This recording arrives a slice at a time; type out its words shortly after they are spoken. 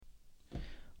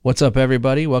What's up,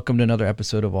 everybody? Welcome to another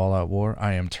episode of All Out War.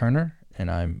 I am Turner, and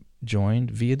I'm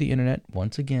joined via the internet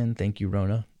once again. Thank you,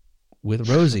 Rona, with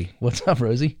Rosie. What's up,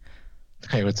 Rosie?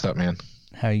 Hey, what's up, man?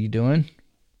 How you doing?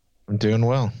 I'm doing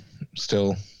well.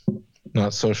 Still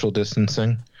not social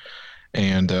distancing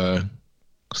and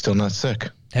still not sick.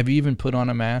 Have you even put on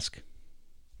a mask?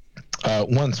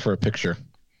 Once for a picture.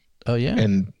 Oh, yeah?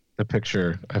 And the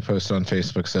picture I posted on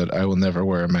Facebook said, "I will never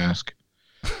wear a mask."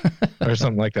 Or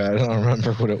something like that. I don't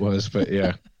remember what it was, but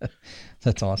yeah.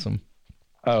 That's awesome.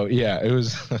 Oh, yeah. It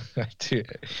was,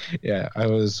 yeah, I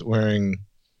was wearing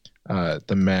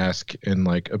the mask and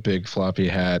like a big floppy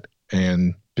hat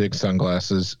and big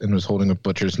sunglasses and was holding a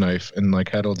butcher's knife and like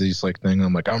had all these like things.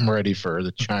 I'm like, I'm ready for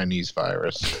the Chinese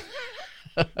virus.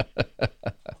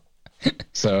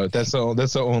 So that's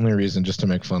the only reason, just to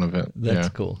make fun of it. That's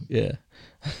cool. Yeah.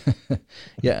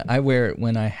 Yeah, I wear it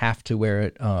when I have to wear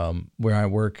it. Where I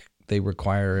work, they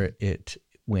require it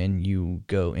when you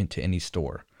go into any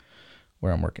store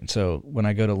where I'm working. So when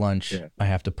I go to lunch, I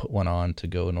have to put one on to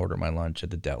go and order my lunch at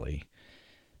the deli.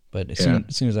 But as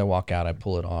soon as I walk out, I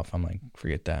pull it off. I'm like,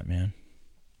 forget that, man.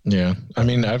 Yeah. I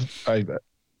mean, when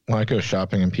I go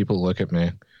shopping and people look at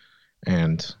me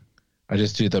and I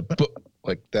just do the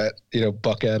like that,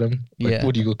 buck at them. Like,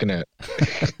 what are you looking at?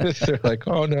 They're like,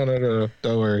 oh, no,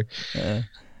 don't worry.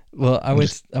 Well, I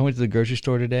went to the grocery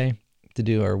store today to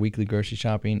do our weekly grocery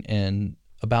shopping, and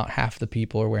about half the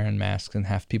people are wearing masks and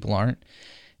half people aren't.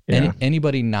 Yeah.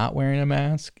 Anybody not wearing a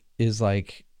mask is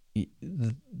like,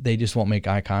 they just won't make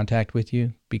eye contact with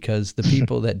you, because the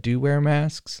people that do wear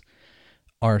masks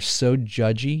are so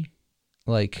judgy.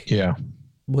 Like,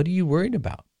 what are you worried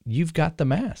about? You've got the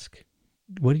mask.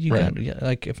 What do you got?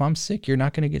 Like, if I'm sick, you're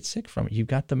not going to get sick from it. You've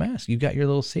got the mask. You've got your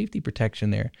little safety protection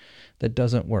there that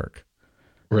doesn't work.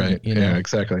 Right. Yeah,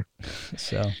 exactly.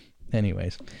 So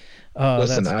anyways,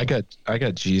 listen, I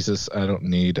got Jesus. I don't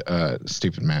need a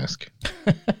stupid mask.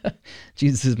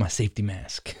 Jesus is my safety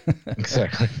mask.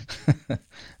 Exactly.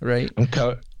 Right. I'm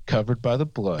covered by the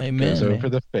blood. Amen, goes over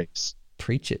the face.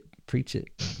 Preach it.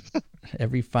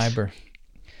 Every fiber.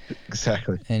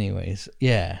 Exactly. Anyways.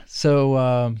 Yeah.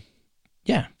 So,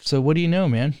 So what do you know,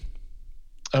 man?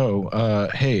 Oh,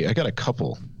 hey, I got a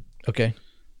couple. Okay.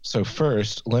 So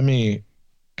first, let me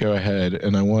go ahead,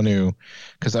 and I want to,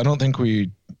 because I don't think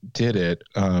we did it.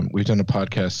 We've done a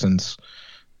podcast since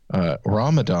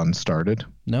Ramadan started.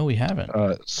 No, we haven't.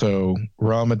 So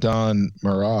Ramadan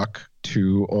Marak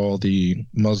to all the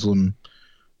Muslim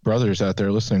brothers out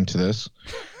there listening to this.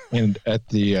 And at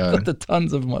the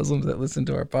tons of Muslims that listen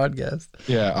to our podcast.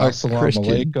 Yeah,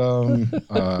 assalamu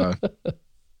alaikum,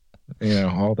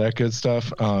 all that good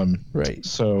stuff. Right.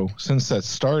 So since that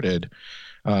started,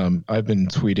 I've been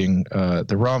tweeting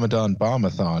the Ramadan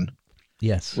Bombathon.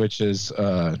 Yes. Which is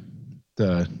the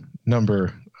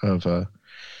number of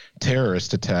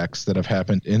terrorist attacks that have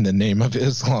happened in the name of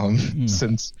Islam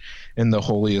since in the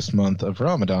holiest month of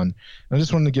Ramadan. I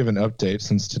just wanted to give an update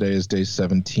since today is day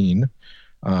 17.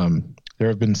 There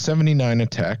have been 79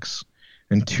 attacks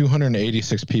and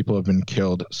 286 people have been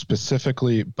killed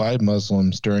specifically by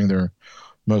Muslims during their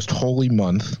most holy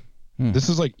month. This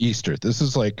is like Easter. This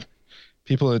is like,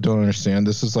 people that don't understand,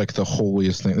 this is like the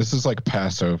holiest thing. This is like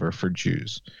Passover for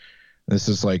Jews. This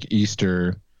is like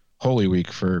Easter Holy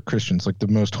Week for Christians, like the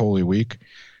most holy week.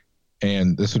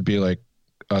 And this would be like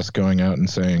us going out and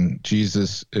saying,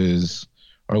 Jesus is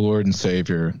our Lord and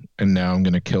Savior, and now I'm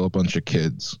going to kill a bunch of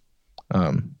kids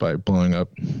by blowing up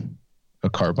a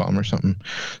car bomb or something.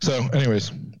 So anyways,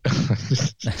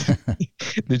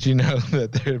 did you know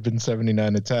that there have been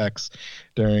 79 attacks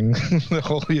during the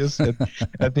holiest?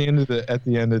 At the end of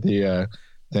the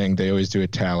thing, they always do a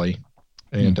tally,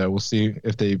 and we'll see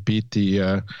if they beat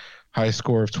the high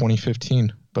score of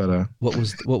 2015. But what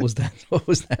was that? What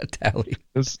was that tally?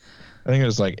 I think it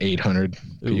was like 800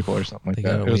 people or something like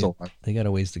that. It was a lot. They got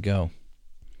a ways to go.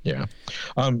 Yeah.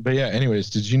 But yeah, anyways,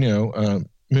 did you know,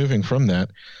 moving from that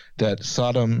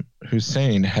Saddam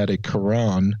Hussein had a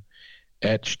Quran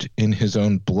etched in his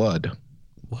own blood?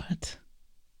 What?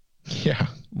 Yeah.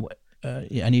 What?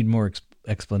 I need more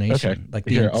explanation. Okay. Like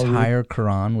the entire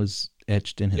Quran was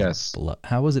etched in his blood.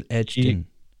 How was it etched in?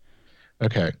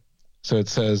 Okay. So it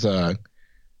says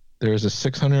there's a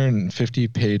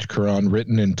 650-page Quran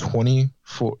written in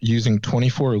using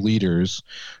 24 liters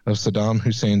of Saddam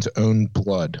Hussein's own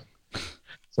blood.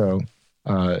 So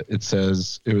it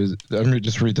says it was. I'm going to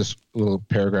just read this little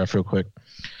paragraph real quick.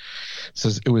 It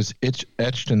says it was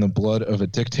etched in the blood of a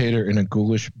dictator in a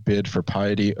ghoulish bid for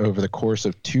piety over the course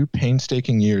of 2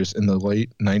 painstaking years in the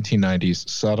late 1990s.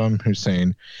 Saddam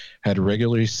Hussein had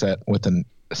regularly sat with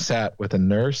a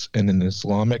nurse and an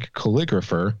Islamic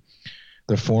calligrapher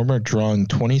the former drawing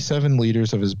 27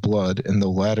 liters of his blood and the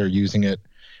latter using it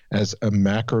as a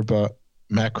macabre.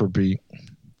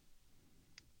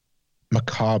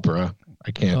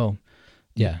 I can't. Oh,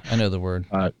 yeah, I know the word.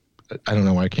 I don't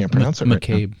know why I can't pronounce it right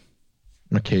now.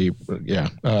 McCabe. Yeah.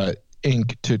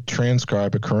 Ink to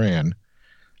transcribe a Quran.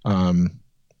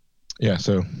 Yeah,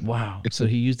 so. Wow. So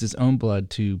he used his own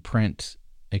blood to print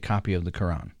a copy of the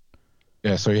Quran.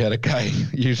 Yeah, so he had a guy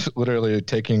literally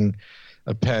taking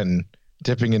a pen,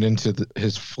 dipping it into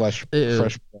his fresh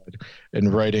blood,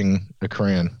 and writing a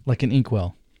Quran. Like an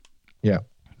inkwell. Yeah.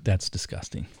 That's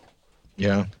disgusting.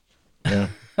 Yeah. Yeah.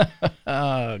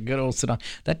 Good old Saddam.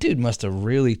 That dude must have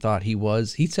really thought he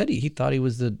was. He said he thought he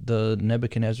was the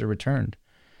Nebuchadnezzar returned.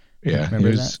 Yeah.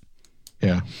 Remember that?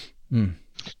 Yeah.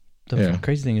 The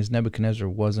crazy thing is Nebuchadnezzar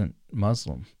wasn't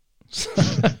Muslim.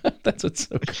 That's what's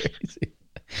so crazy.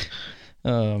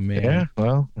 Oh man. Yeah.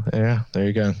 Well. Yeah. There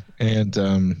you go. And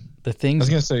the things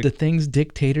the things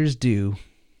dictators do.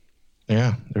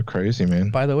 Yeah, they're crazy, man.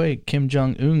 By the way, Kim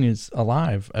Jong-un is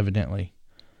alive, evidently.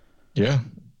 Yeah.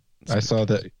 I saw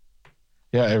that.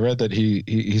 Yeah, I read that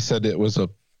he said it was a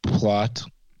plot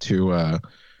to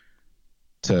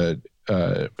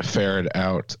ferret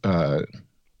out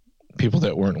people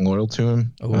that weren't loyal to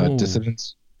him,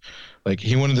 dissidents. Like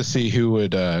he wanted to see who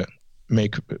would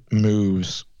make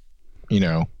moves,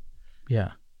 Yeah.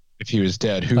 if he was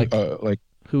dead,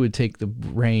 who would take the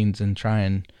reins and try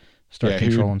and start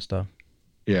controlling stuff.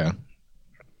 Yeah.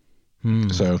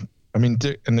 So, I mean,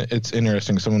 and it's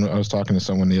interesting. I was talking to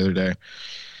someone the other day,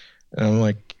 and I'm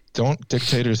like, don't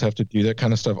dictators have to do that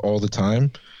kind of stuff all the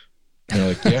time? And they're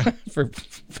like, yeah. For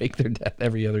fake their death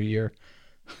every other year.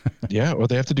 Yeah, well,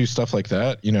 they have to do stuff like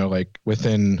that, like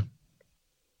within,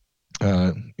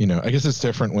 I guess it's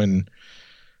different when,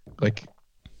 like,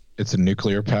 it's a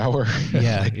nuclear power.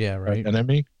 Yeah, yeah, right.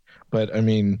 Enemy. But, I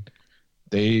mean,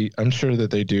 I'm sure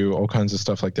that they do all kinds of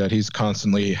stuff like that. He's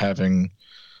constantly having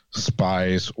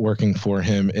spies working for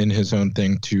him in his own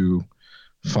thing to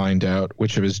find out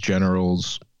which of his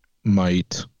generals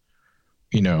might,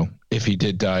 if he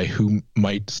did die, who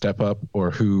might step up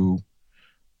or who,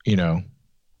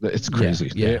 it's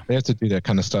crazy. Yeah. They have to do that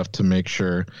kind of stuff to make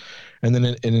sure. And then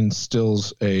it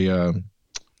instills he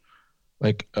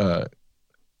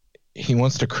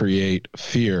wants to create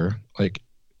fear. Like,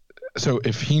 so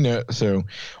so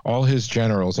all his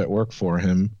generals that work for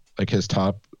him, like his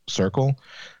top circle,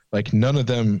 like none of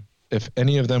them, if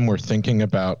any of them were thinking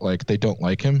about like they don't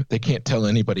like him, they can't tell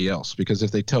anybody else, because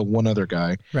if they tell one other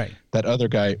guy, right, that other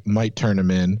guy might turn him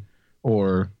in,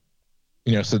 or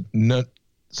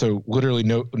so literally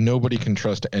nobody can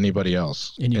trust anybany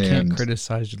else, and you can't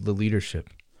criticize the leadership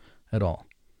at all.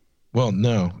 Well,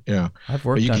 no, yeah, I've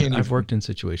worked in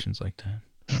situations like that.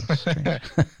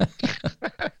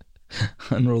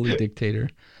 Unruly dictator.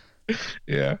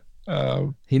 Yeah.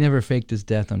 He never faked his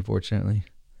death, unfortunately.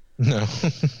 No.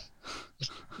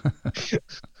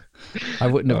 I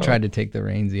wouldn't have tried to take the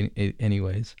reins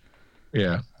anyways.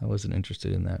 Yeah. I wasn't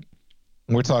interested in that.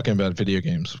 We're talking about video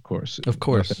games, of course. Of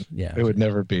course, yeah. It would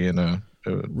never be in a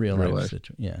real life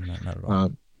situation. Yeah, not at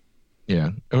all.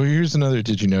 Yeah. Oh, here's another.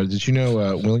 Did you know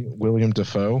William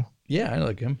Dafoe? Yeah, I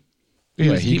like him. He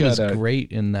was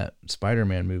great in that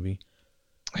Spider-Man movie.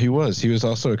 He was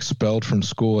also expelled from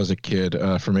school as a kid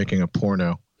for making a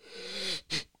porno.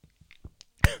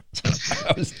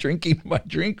 I was drinking my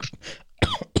drink.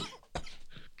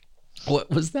 What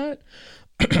was that?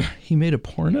 He made a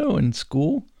porno in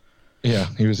school? Yeah,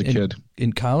 he was a kid.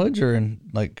 In college or in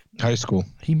like high school?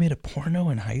 He made a porno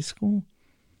in high school?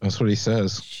 That's what he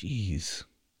says. Jeez.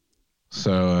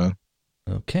 So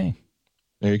okay.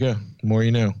 There you go. The more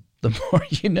you know. The more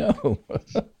you know.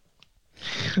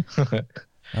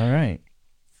 All right.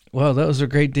 Well, those are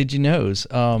great did you knows.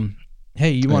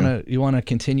 Hey, you wanna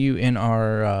continue in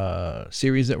our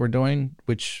series that we're doing,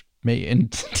 which may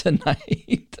end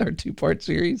tonight, our 2-part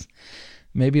series,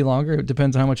 maybe longer. It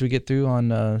depends on how much we get through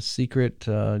on secret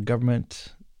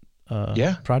government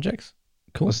projects.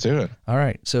 Cool. Let's do it. All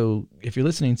right. So if you're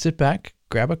listening, sit back,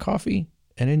 grab a coffee,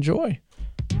 and enjoy.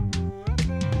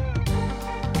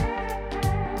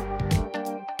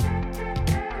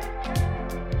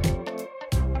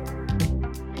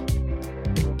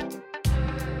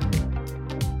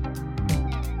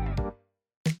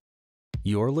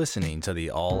 You're listening to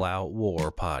the All Out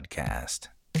War podcast.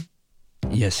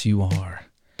 Yes, you are.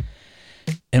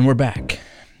 And we're back.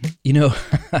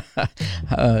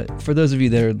 For those of you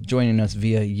that are joining us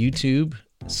via YouTube,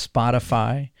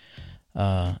 Spotify,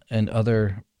 and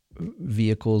other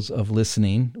vehicles of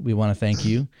listening, we want to thank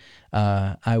you.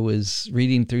 I was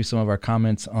reading through some of our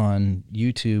comments on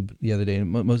YouTube the other day. A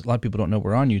lot of people don't know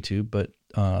we're on YouTube, but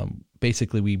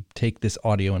basically we take this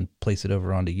audio and place it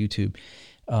over onto YouTube.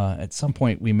 At some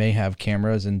point, we may have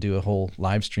cameras and do a whole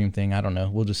live stream thing. I don't know.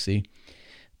 We'll just see.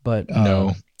 But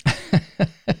no.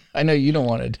 I know you don't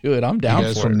want to do it. I'm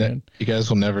down for it, man. You guys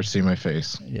will never see my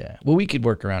face. Yeah. Well, we could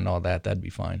work around all that. That'd be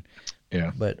fine.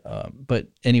 Yeah. But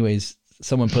anyways,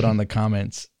 someone put on the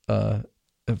comments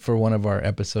for one of our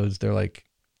episodes, they're like,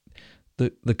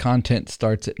 the content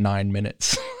starts at 9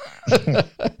 minutes.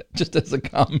 Just as a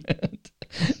comment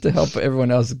to help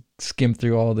everyone else skim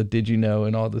through all the did you know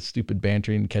and all the stupid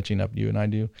bantering and catching up you and I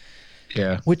do.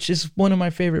 Yeah. Which is one of my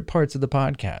favorite parts of the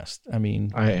podcast. I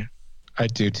mean, I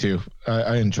do too.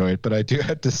 I enjoy it, but I do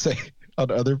have to say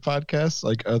on other podcasts,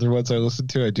 like other ones I listen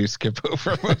to, I do skip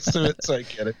over most of it, so I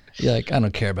get it. Yeah, like I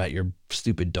don't care about your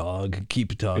stupid dog.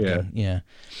 Keep talking. Yeah.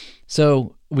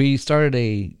 So we started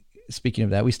Speaking of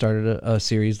that, we started a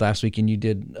series last week, and you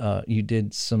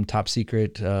did some top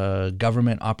secret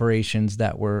government operations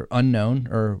that were unknown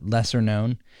or lesser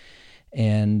known,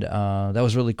 and that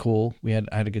was really cool. I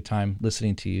had a good time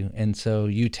listening to you, and so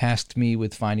you tasked me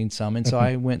with finding some, and so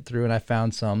I went through and I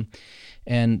found some,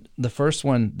 and the first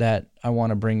one that I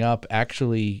want to bring up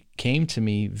actually came to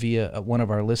me via one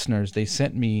of our listeners. They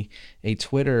sent me a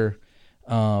Twitter.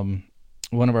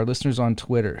 One of our listeners on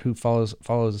Twitter who follows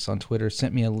us on Twitter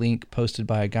sent me a link posted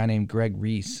by a guy named Greg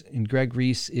Reese. And Greg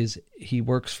Reese he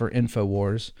works for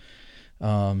InfoWars.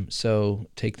 So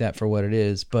take that for what it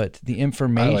is. But the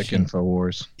information. I like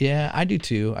InfoWars. Yeah, I do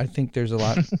too. I think there's a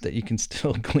lot that you can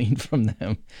still glean from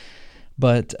them.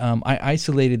 But I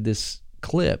isolated this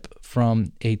clip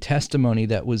from a testimony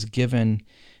that was given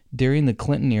during the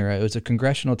Clinton era. It was a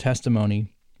congressional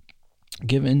testimony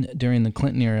given during the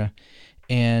Clinton era.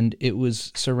 And it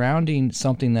was surrounding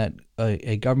something that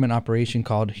a government operation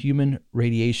called Human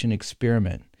Radiation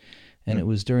Experiment. And it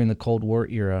was during the Cold War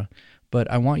era. But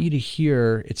I want you to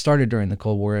hear, it started during the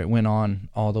Cold War. It went on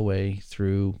all the way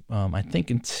through, I think,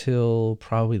 until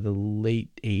probably the late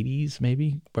 80s,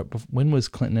 maybe. But when was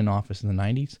Clinton in office? In the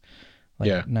 90s?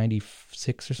 Like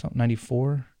 96 or something?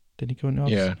 94? Did he go into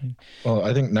office? Yeah. Well,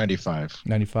 I think 95.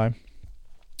 95?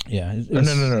 Yeah.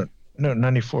 No,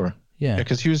 94. Yeah,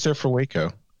 because he was there for Waco.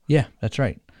 Yeah, that's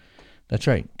right.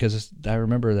 Because I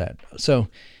remember that. So,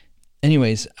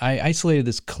 anyways, I isolated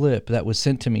this clip that was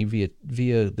sent to me via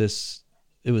this.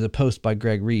 It was a post by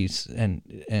Greg Reese,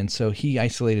 and so he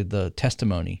isolated the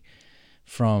testimony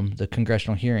from the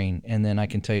congressional hearing, and then I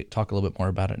can talk a little bit more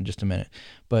about it in just a minute.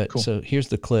 But cool. So here's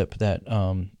the clip that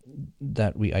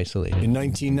we isolated. In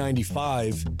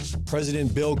 1995,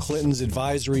 President Bill Clinton's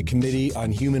Advisory Committee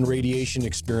on Human Radiation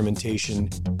Experimentation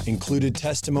included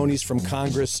testimonies from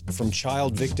Congress from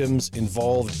child victims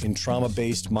involved in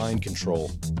trauma-based mind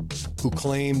control, who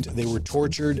claimed they were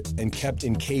tortured and kept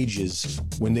in cages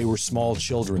when they were small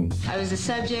children. I was a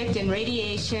subject in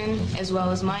radiation as well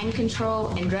as mind control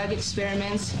and drug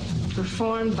experiments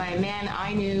performed by a man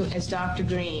I knew as Dr.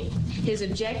 Green. His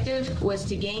objective was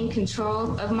to gain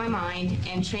control of my mind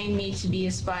and train me to be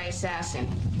a spy assassin.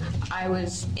 I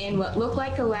was in what looked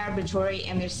like a laboratory,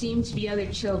 and there seemed to be other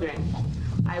children.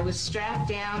 I was strapped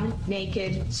down,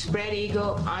 naked, spread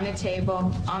eagle, on a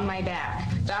table, on my back.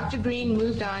 Dr. Green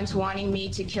moved on to wanting me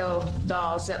to kill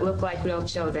dolls that looked like real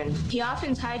children. He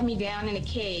often tied me down in a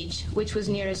cage, which was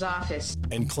near his office.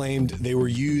 And claimed they were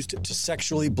used to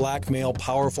sexually blackmail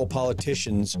powerful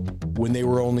politicians when they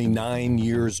were only 9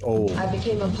 years old. I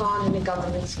became a pawn in a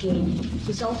government scheme.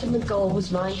 His ultimate goal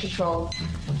was mind control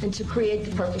and to create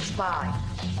the perfect spy,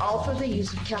 all through the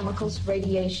use of chemicals,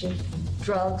 radiation,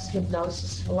 drugs,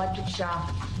 hypnosis, electric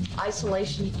shock,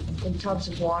 isolation in tubs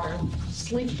of water,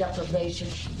 sleep deprivation,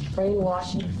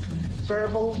 brainwashing,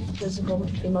 verbal, physical,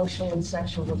 emotional, and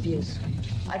sexual abuse.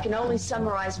 I can only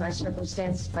summarize my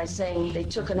circumstances by saying they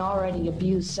took an already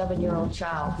abused 7-year-old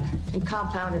child and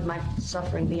compounded my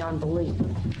suffering beyond belief.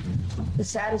 The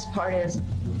saddest part is,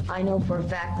 I know for a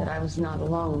fact that I was not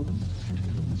alone.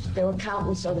 There were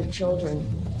countless other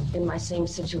children in my same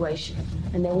situation,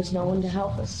 and there was no one to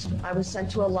help us. I was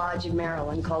sent to a lodge in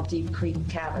Maryland called Deep Creek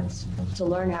Cabins to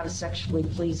learn how to sexually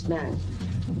please men.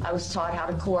 I was taught how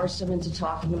to coerce them into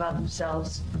talking about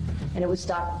themselves, and it was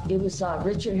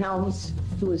Richard Helms,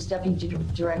 who was deputy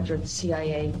director at the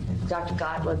CIA, Dr.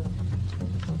 Gottlieb,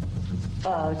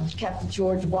 Captain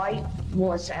George White,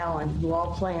 Morris Allen, who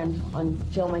all planned on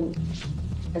filming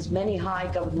as many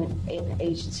high government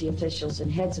agency officials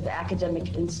and heads of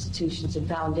academic institutions and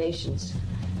foundations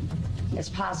as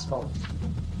possible.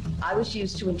 I was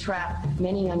used to entrap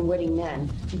many unwitting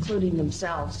men, including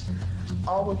themselves,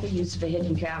 all with the use of a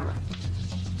hidden camera.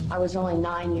 I was only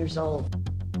 9 years old.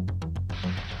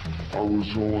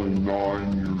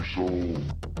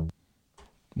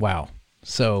 Wow.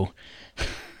 So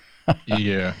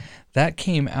Yeah. that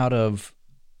came out of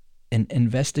an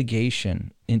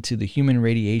investigation into the human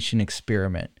radiation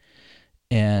experiment.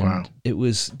 And Wow. it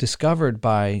was discovered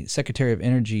by Secretary of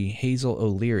Energy Hazel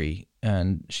O'Leary.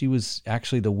 And she was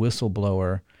actually the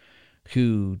whistleblower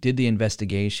who did the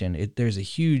investigation. There's a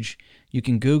huge, you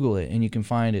can Google it and you can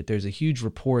find it. There's a huge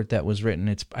report that was written.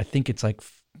 I think it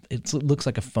looks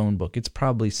like a phone book. It's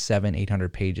probably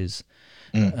 700-800 pages.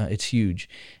 It's huge.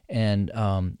 And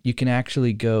you can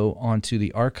actually go onto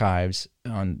the archives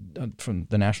from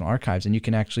the National Archives, and you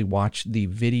can actually watch the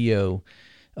video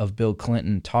of Bill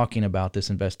Clinton talking about this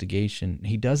investigation.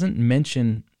 He doesn't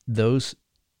mention those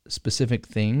specific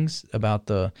things about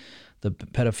the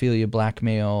pedophilia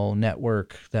blackmail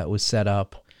network that was set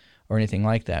up or anything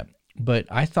like that. But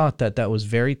I thought that was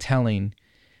very telling,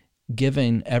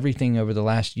 given everything over the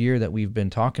last year that we've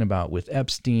been talking about with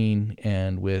Epstein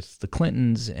and with the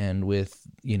Clintons and with,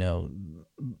 the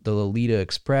Lolita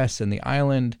Express and the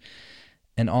island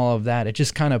and all of that. It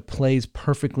just kind of plays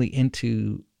perfectly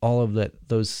into all of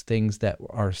those things that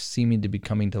are seeming to be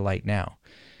coming to light now.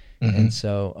 Mm-hmm. And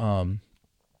so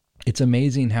it's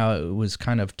amazing how it was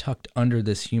kind of tucked under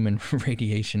this human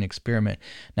radiation experiment.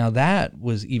 Now that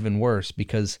was even worse,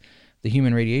 because the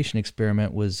human radiation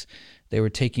experiment was, they were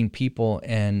taking people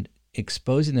and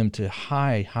exposing them to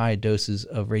high doses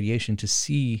of radiation to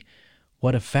see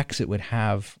what effects it would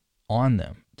have on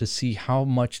them, to see how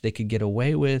much they could get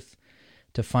away with,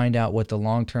 to find out what the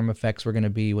long-term effects were going to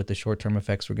be, what the short-term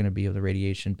effects were going to be of the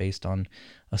radiation based on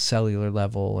a cellular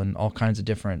level and all kinds of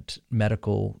different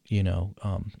medical,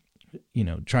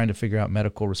 trying to figure out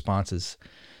medical responses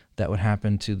that would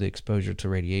happen to the exposure to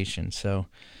radiation. So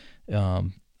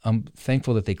I'm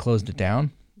thankful that they closed it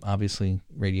down. Obviously,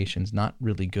 radiation is not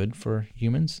really good for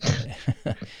humans.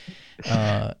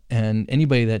 And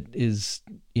anybody that is,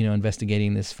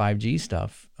 investigating this 5G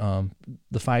stuff, the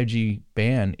 5G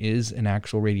ban is an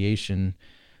actual radiation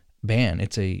ban.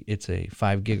 It's a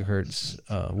 5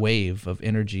 gigahertz wave of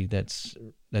energy that's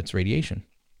radiation.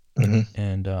 Mm-hmm.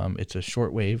 And it's a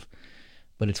short wave,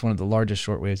 but it's one of the largest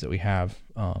short waves that we have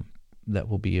that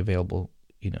will be available,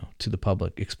 to the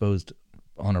public, exposed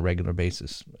on a regular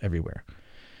basis everywhere.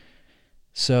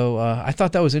 So I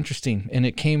thought that was interesting, and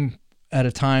it came at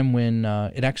a time when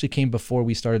it actually came before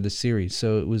we started the series.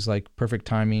 So it was like perfect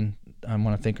timing. I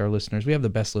want to thank our listeners. We have the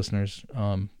best listeners.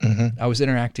 I was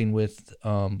interacting with,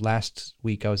 last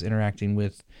week, one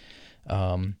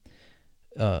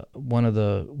of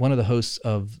the hosts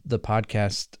of the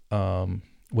podcast,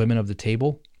 Women of the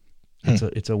Table.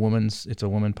 It's a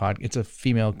woman pod. It's a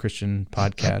female Christian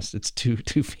podcast. It's two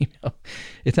female.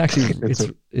 It's actually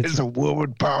it's a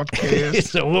woman podcast.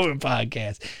 It's a woman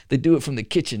podcast. They do it from the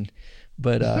kitchen,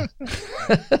 but no,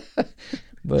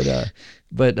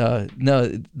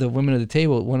 the Women of the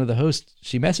Table. One of the hosts,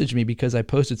 she messaged me because I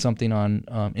posted something on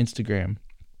Instagram,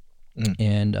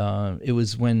 and it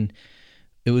was when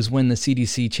the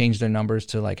CDC changed their numbers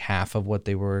to like half of what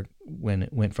they were when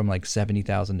it went from like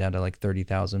 70,000 down to like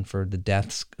 30,000 for the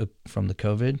deaths from the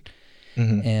COVID.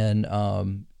 Mm-hmm.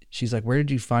 And she's like, where did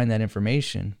you find that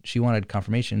information? She wanted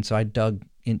confirmation. So I dug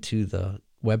into the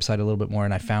website a little bit more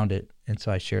and I found it. And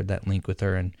so I shared that link with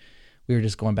her, and we were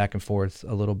just going back and forth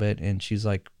a little bit. And she's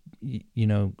like,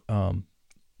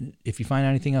 if you find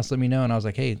anything else, let me know. And I was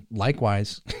like, hey,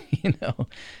 likewise,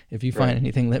 if you find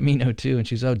anything, let me know too. And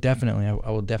she's, oh, definitely.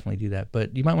 I will definitely do that.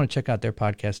 But you might want to check out their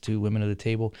podcast too, Women of the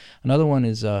Table. Another one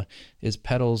is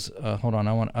Petals. Hold on.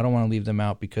 I don't want to leave them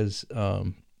out because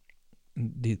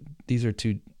these are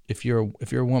two, if you're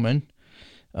a woman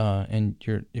and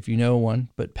if you know one,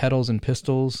 but Petals and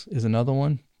Pistols is another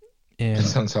one. And that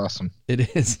sounds awesome.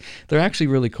 It is. They're actually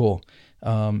really cool.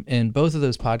 And both of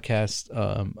those podcasts,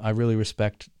 I really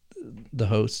respect the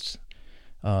hosts,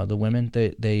 the women.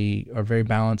 They are very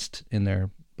balanced in their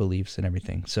beliefs and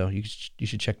everything. So you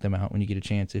should check them out when you get a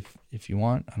chance if you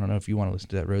want. I don't know if you want to listen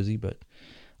to that, Rosie, but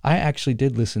I actually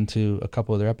did listen to a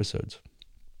couple of their episodes.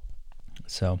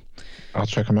 So I'll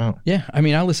check them out. Yeah, I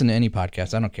mean, I'll listen to any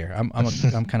podcast. I don't care.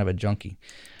 I'm kind of a junkie.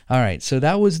 All right, so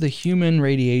that was the human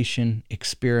radiation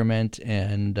experiment,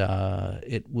 and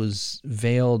it was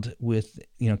veiled with,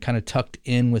 kind of tucked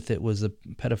in with it was a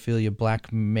pedophilia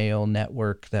blackmail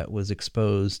network that was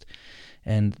exposed,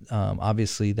 and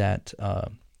obviously that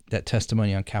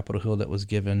testimony on Capitol Hill that was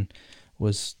given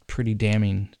was pretty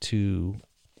damning to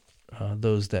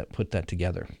those that put that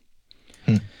together.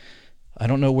 I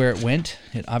don't know where it went.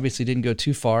 It obviously didn't go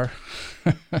too far.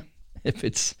 If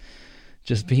it's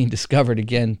just being discovered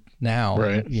again now,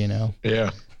 right?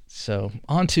 Yeah. So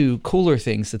on to cooler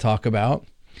things to talk about.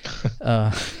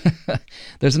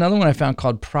 There's another one I found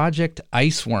called Project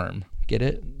Iceworm. Get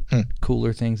it?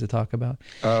 Cooler things to talk about.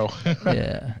 Oh.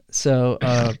 Yeah. So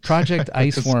Project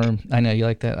Iceworm. I know you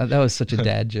like that. That was such a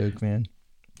dad joke, man.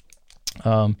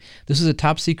 This is a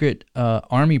top secret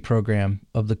Army program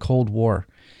of the Cold War,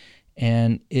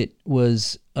 and it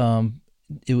was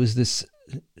this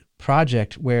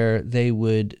project where they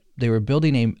were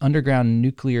building an underground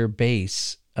nuclear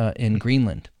base in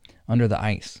Greenland under the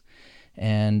ice,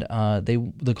 and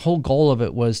the whole goal of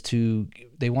it was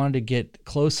they wanted to get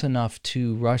close enough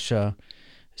to Russia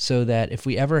so that if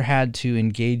we ever had to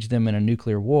engage them in a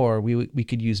nuclear war, we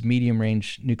could use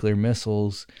medium-range nuclear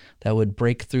missiles that would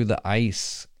break through the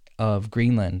ice of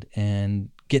Greenland and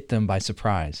get them by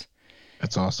surprise.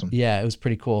 That's awesome. Yeah, it was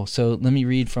pretty cool. So let me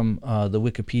read from the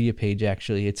Wikipedia page,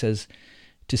 actually. It says,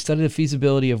 to study the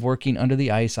feasibility of working under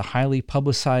the ice, a highly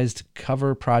publicized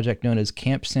cover project known as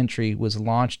Camp Century was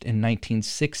launched in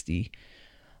 1960.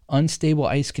 Unstable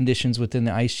ice conditions within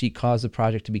the ice sheet caused the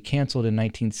project to be canceled in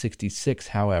 1966,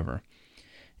 however.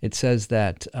 It says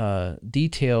that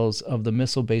details of the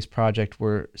missile-based project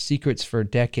were secrets for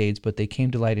decades, but they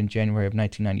came to light in January of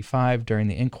 1995 during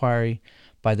the inquiry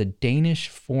by the Danish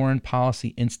Foreign Policy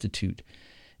Institute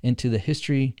into the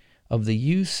history of the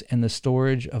use and the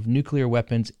storage of nuclear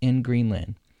weapons in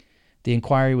Greenland. The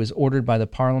inquiry was ordered by the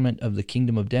Parliament of the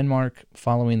Kingdom of Denmark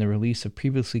following the release of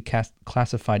previously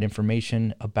classified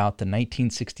information about the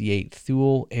 1968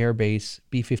 Thule Air Base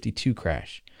B-52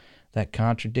 crash that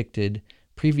contradicted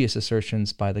previous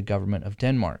assertions by the government of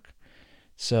Denmark.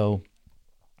 So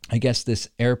I guess this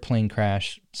airplane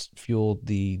crash fueled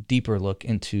the deeper look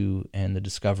into and the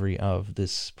discovery of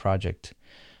this Project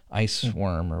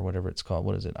Iceworm, or whatever it's called.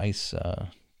 What is it? Iceworm.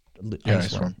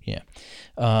 Yeah.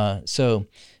 So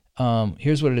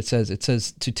here's what it says. It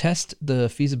says, to test the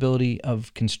feasibility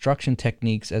of construction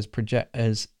techniques as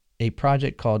a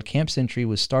project called Camp Century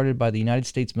was started by the United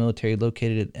States military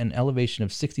located at an elevation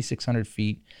of 6,600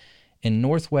 feet in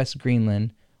northwest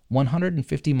Greenland,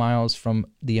 150 miles from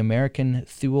the American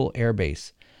Thule Air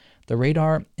Base. The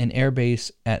radar and air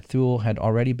base at Thule had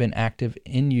already been active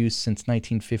in use since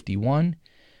 1951.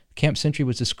 Camp Century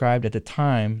was described at the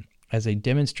time as a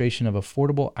demonstration of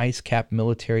affordable ice-cap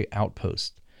military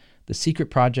outpost. The secret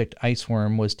Project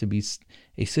Iceworm was to be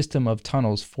a system of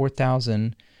tunnels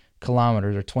 4,000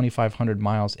 kilometers or 2,500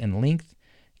 miles in length,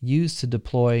 used to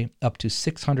deploy up to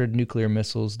 600 nuclear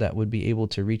missiles that would be able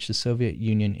to reach the Soviet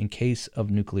Union in case of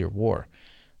nuclear war.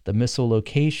 The missile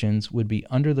locations would be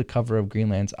under the cover of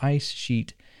Greenland's ice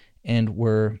sheet and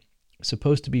were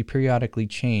supposed to be periodically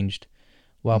changed.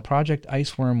 While Project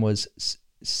Iceworm was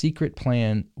secret,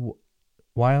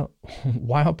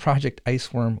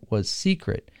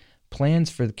 plans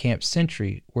for the Camp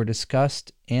Century were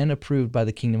discussed and approved by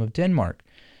the Kingdom of Denmark.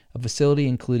 A facility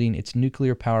including its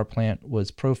nuclear power plant was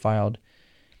profiled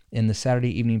in the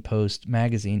Saturday Evening Post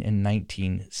magazine in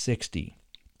 1960.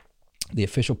 The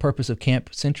official purpose of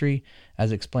Camp Century,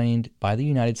 as explained by the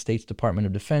United States Department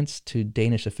of Defense to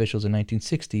Danish officials in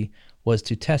 1960, was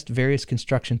to test various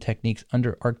construction techniques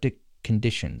under Arctic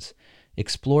conditions,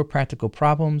 explore practical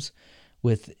problems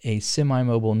with a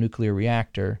semi-mobile nuclear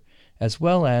reactor, as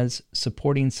well as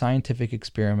supporting scientific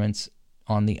experiments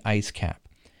on the ice cap.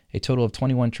 A total of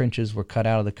 21 trenches were cut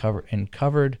out of the cover and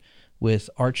covered with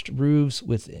arched roofs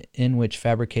within which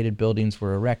fabricated buildings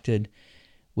were erected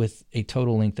with a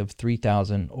total length of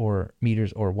 3,000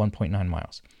 meters or 1.9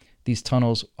 miles. These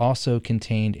tunnels also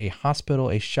contained a hospital,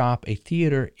 a shop, a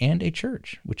theater, and a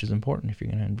church, which is important if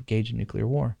you're going to engage in nuclear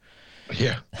war.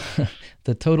 Yeah.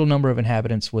 The total number of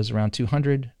inhabitants was around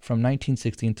 200. From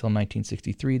 1960 until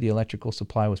 1963, the electrical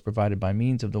supply was provided by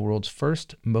means of the world's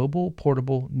first mobile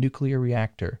portable nuclear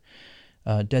reactor,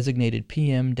 designated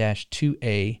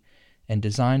PM-2A, and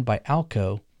designed by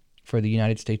ALCO for the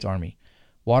United States Army.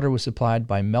 Water was supplied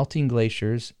by melting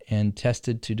glaciers and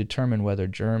tested to determine whether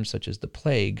germs such as the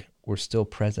plague were still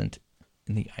present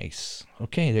in the ice.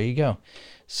 Okay, there you go.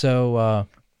 So,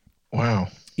 wow.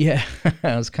 Yeah, it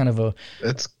was kind of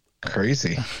That's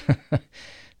crazy.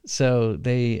 So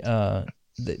they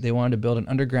wanted to build an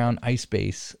underground ice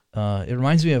base. It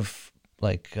reminds me of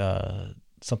like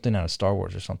something out of Star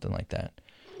Wars or something like that.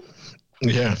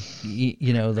 Yeah.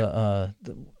 You know,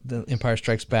 the Empire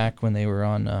Strikes Back when they were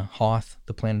on Hoth,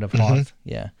 the planet of Hoth. Mm-hmm.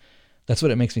 Yeah, that's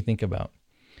what it makes me think about.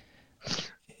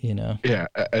 You know. Yeah,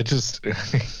 I just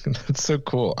that's so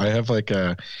cool. I have like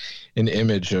an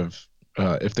image of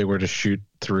if they were to shoot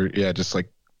through, just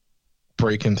like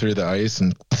breaking through the ice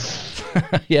and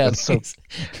yeah, that's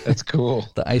cool.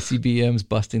 The ICBMs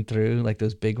busting through, like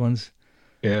those big ones.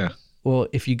 Yeah. Well,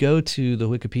 if you go to the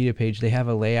Wikipedia page, they have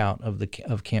a layout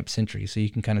of Camp Century, so you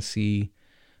can kind of see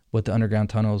what the underground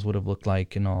tunnels would have looked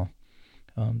like and all.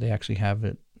 They actually have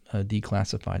it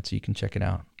declassified, so you can check it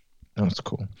out. Oh, that's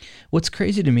cool. What's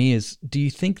crazy to me is, do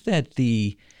you think that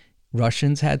the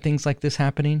Russians had things like this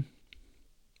happening?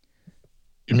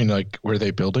 You mean like, were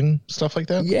they building stuff like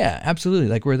that? Yeah, absolutely.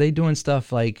 Like, were they doing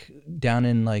stuff like down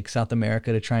in like South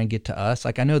America to try and get to us?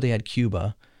 Like, I know they had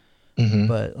Cuba,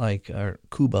 but like, or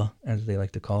Cuba as they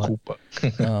like to call it.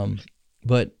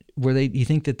 But were they? You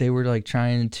think that they were like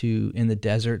trying to in the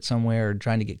desert somewhere, or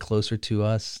trying to get closer to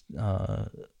us,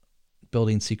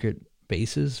 building secret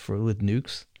bases with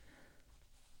nukes?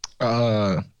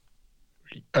 I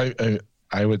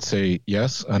would say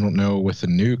yes. I don't know with the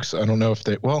nukes. I don't know if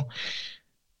they. Well,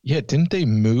 yeah. Didn't they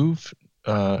move?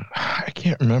 I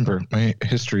can't remember. My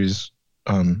history's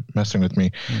messing with me.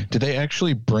 Did they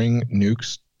actually bring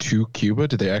nukes to Cuba?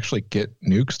 Did they actually get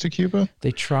nukes to Cuba?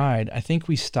 They tried. I think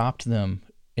we stopped them,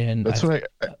 and that's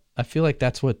I feel like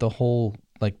that's what the whole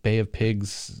like Bay of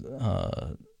Pigs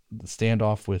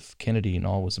standoff with Kennedy and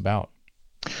all was about.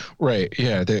 Right.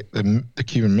 Yeah. The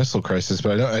Cuban Missile Crisis,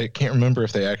 but I can't remember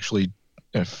if they actually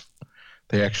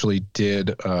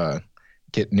did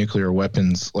get nuclear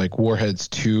weapons like warheads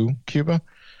to Cuba.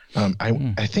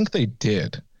 I think they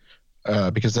did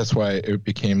because that's why it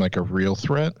became like a real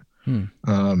threat.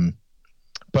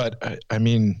 But I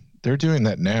mean, they're doing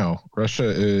that now. Russia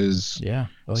is. Yeah.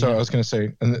 I was going to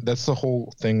say, and that's the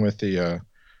whole thing with the.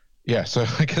 Yeah. So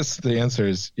I guess the answer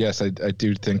is yes. I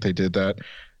do think they did that.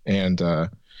 And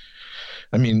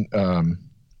I mean,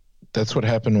 that's what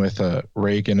happened with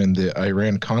Reagan and the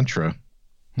Iran-Contra.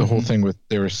 The whole thing with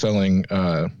they were selling,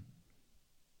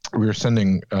 we were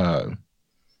sending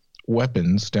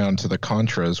weapons down to the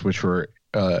Contras, which were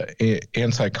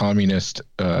anti-communist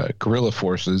guerrilla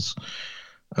forces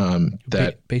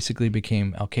that basically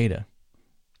became Al-Qaeda.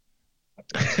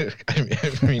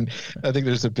 I mean, I think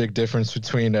there's a big difference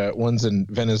between one's in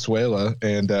Venezuela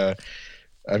and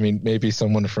I mean, maybe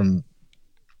someone from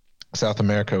South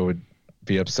America would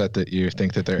be upset that you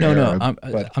think that they're Arab.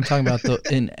 I'm talking about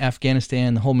in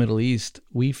Afghanistan, the whole Middle East.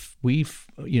 We've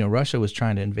Russia was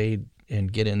trying to invade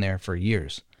and get in there for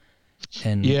years,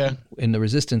 and the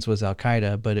resistance was Al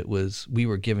Qaeda, but we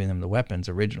were giving them the weapons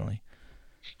originally.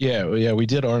 Yeah, we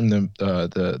did arm them,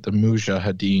 the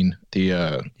Mujahideen,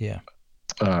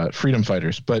 the freedom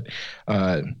fighters, but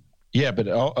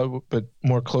but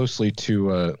more closely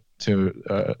to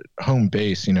home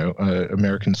base,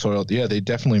 American soil. Yeah, they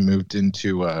definitely moved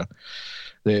into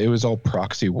it was all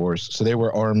proxy wars. So they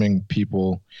were arming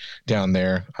people down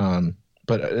there.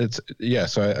 But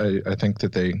so I think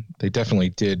that they definitely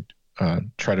did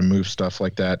try to move stuff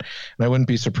like that. And I wouldn't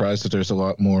be surprised if there's a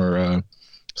lot more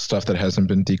stuff that hasn't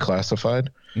been declassified,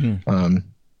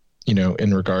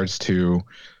 in regards to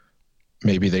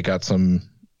maybe they got some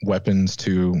weapons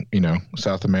to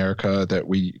South America that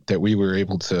we were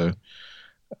able to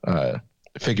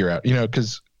figure out,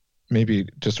 because maybe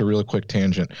just a real quick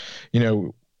tangent,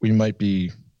 we might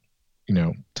be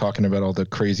talking about all the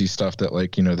crazy stuff that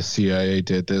the CIA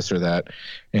did this or that,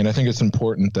 and I think it's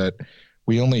important that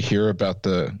we only hear about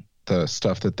the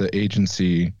stuff that the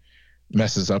agency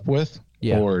messes up with,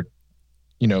 or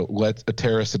let a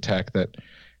terrorist attack that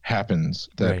happens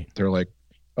that they're like,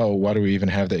 oh, why do we even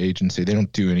have the agency? They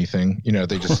don't do anything.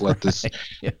 They just let this,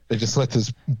 they just let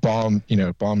this bomb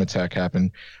attack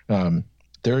happen.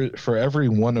 For every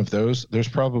one of those, there's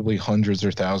probably hundreds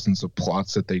or thousands of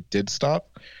plots that they did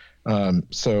stop. And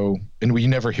we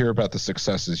never hear about the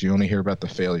successes. You only hear about the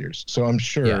failures. So I'm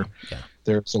sure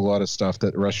there's a lot of stuff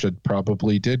that Russia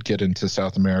probably did get into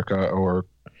South America or,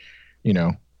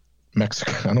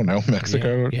 Mexico. I don't know,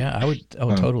 Mexico. Yeah, I would.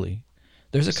 Oh, totally.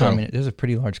 There's a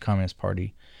pretty large Communist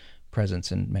Party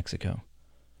presence in Mexico.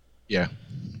 Yeah.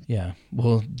 Yeah.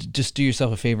 Well, just do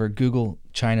yourself a favor. Google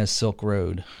China's Silk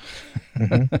Road,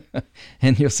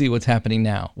 and you'll see what's happening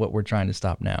now. What we're trying to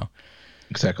stop now.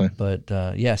 Exactly. But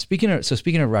speaking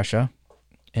of Russia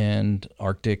and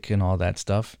Arctic and all that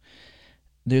stuff,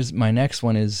 my next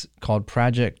one is called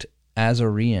Project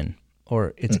Azorian,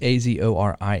 or it's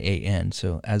Azorian.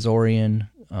 So Azorian.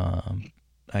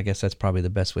 I guess that's probably the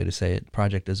best way to say it.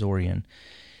 Project Azorian.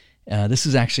 This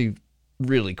is actually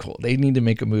really cool. They need to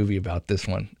make a movie about this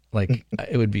one.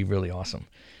 It would be really awesome.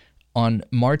 On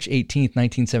March 18th,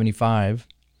 1975,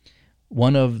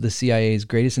 one of the CIA's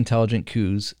greatest intelligent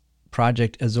coups,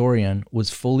 Project Azorian, was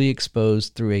fully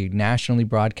exposed through a nationally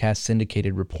broadcast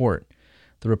syndicated report.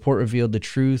 The report revealed the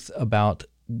truth about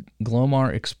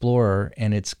Glomar Explorer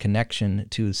and its connection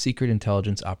to a secret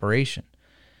intelligence operation.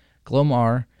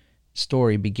 Glomar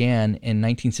story began in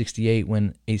 1968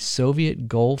 when a Soviet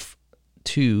Golf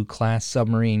II class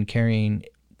submarine carrying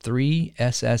 3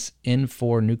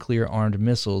 SS-N4 nuclear-armed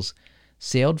missiles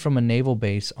sailed from a naval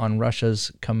base on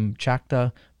Russia's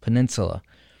Kamchatka Peninsula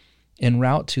en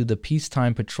route to the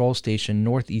peacetime patrol station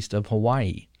northeast of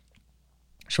Hawaii.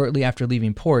 Shortly after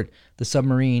leaving port, the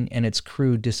submarine and its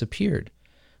crew disappeared.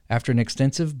 After an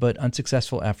extensive but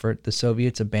unsuccessful effort, the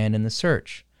Soviets abandoned the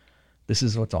search. This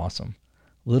is what's awesome.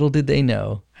 Little did they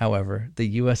know, however, the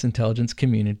U.S. intelligence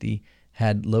community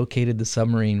had located the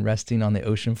submarine resting on the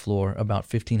ocean floor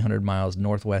about 1,500 miles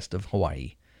northwest of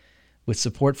Hawaii. With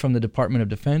support from the Department of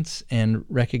Defense and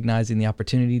recognizing the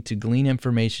opportunity to glean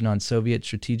information on Soviet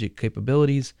strategic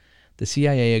capabilities, the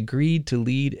CIA agreed to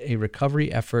lead a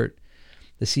recovery effort.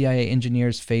 The CIA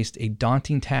engineers faced a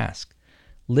daunting task: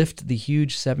 lift the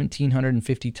huge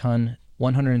 1,750-ton,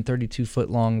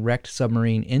 132-foot-long wrecked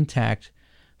submarine intact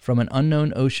from an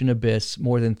unknown ocean abyss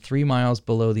more than 3 miles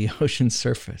below the ocean's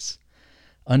surface.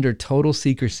 Under total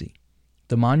secrecy,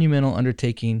 the monumental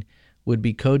undertaking would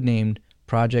be codenamed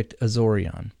Project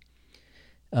Azorian.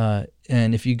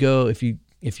 And if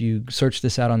you search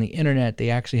this out on the internet, they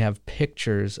actually have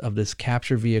pictures of this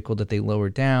capture vehicle that they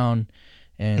lowered down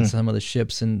and some of the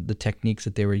ships and the techniques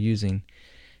that they were using.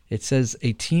 It says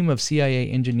a team of CIA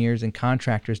engineers and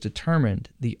contractors determined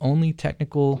the only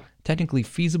technically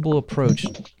feasible approach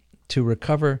to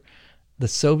recover the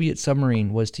Soviet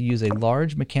submarine was to use a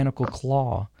large mechanical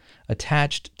claw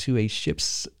attached to a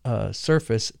ship's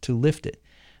surface to lift it.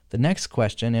 The next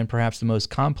question, and perhaps the most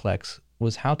complex,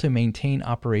 was how to maintain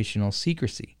operational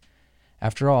secrecy.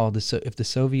 After all, if the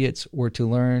Soviets were to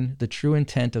learn the true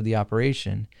intent of the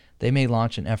operation, they may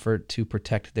launch an effort to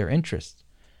protect their interests.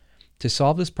 To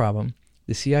solve this problem,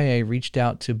 the CIA reached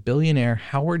out to billionaire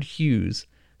Howard Hughes,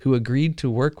 who agreed to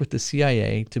work with the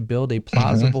CIA to build a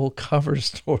plausible cover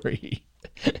story.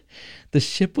 The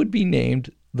ship would be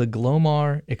named the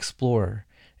Glomar Explorer,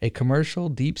 a commercial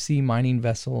deep-sea mining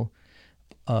vessel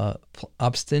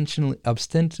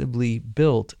ostensibly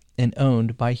built and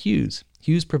owned by Hughes.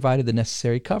 Hughes provided the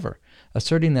necessary cover,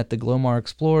 asserting that the Glomar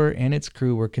Explorer and its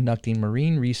crew were conducting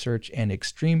marine research and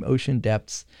extreme ocean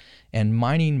depths and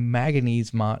mining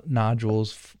manganese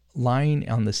nodules lying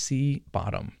on the sea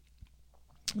bottom.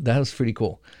 That was pretty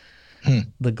cool.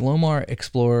 The Glomar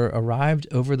Explorer arrived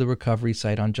over the recovery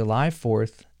site on July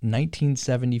 4th,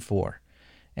 1974,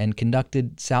 and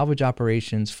conducted salvage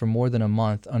operations for more than a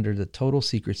month under the total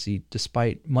secrecy,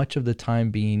 despite much of the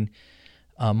time being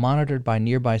monitored by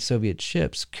nearby Soviet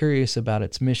ships curious about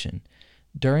its mission.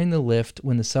 During the lift,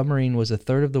 when the submarine was a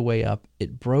third of the way up,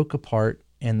 it broke apart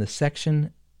and a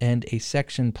section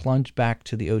plunged back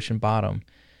to the ocean bottom.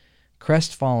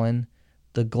 Crestfallen,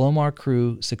 the Glomar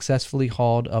crew successfully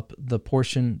hauled up the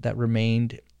portion that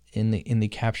remained in the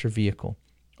capture vehicle.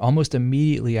 Almost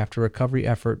immediately after recovery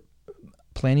effort,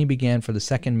 planning began for the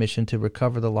second mission to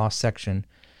recover the lost section,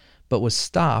 but was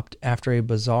stopped after a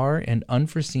bizarre and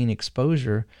unforeseen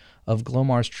exposure of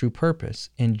Glomar's true purpose.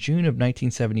 In June of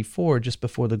 1974, just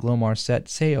before the Glomar set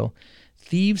sail,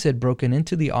 thieves had broken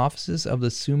into the offices of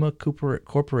the Summa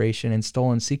Corporation and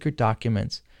stolen secret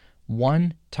documents,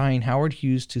 one tying Howard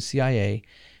Hughes to CIA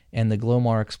and the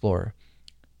Glomar Explorer.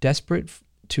 Desperate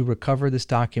to recover this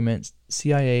document,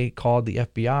 CIA called the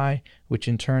FBI, which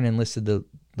in turn enlisted the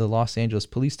Los Angeles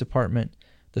Police Department.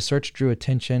 The search drew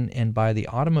attention, and by the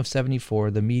autumn of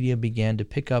 '74, the media began to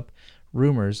pick up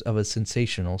rumors of a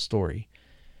sensational story.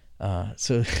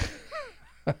 So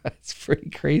it's pretty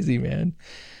crazy, man.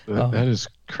 That is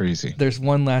crazy. There's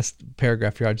one last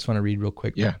paragraph here I just want to read real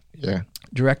quick. Yeah.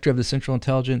 Director of the Central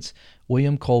Intelligence,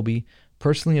 William Colby,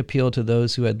 personally appealed to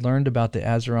those who had learned about the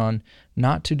Azeron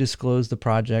not to disclose the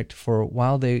project for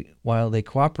while they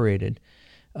cooperated.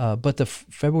 But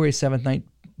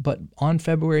on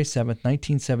February 7th,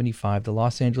 1975, the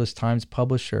Los Angeles Times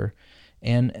publisher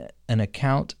and an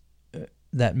account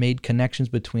that made connections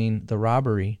between the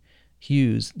robbery,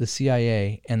 Hughes, the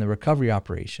CIA, and the recovery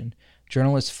operation.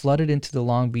 Journalists flooded into the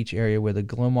Long Beach area where the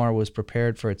Glomar was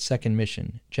prepared for its second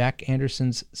mission. Jack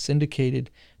Anderson's syndicated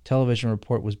television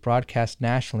report was broadcast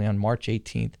nationally on March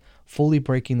 18th, fully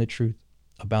breaking the truth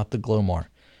about the Glomar.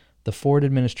 The Ford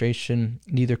administration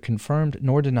neither confirmed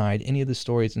nor denied any of the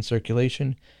stories in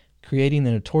circulation, creating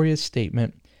the notorious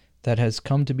statement that has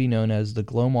come to be known as the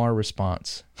Glomar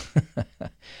response.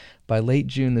 By late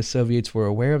June, the Soviets were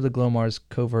aware of the Glomar's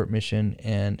covert mission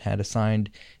and had assigned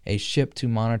a ship to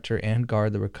monitor and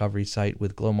guard the recovery site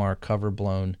with Glomar cover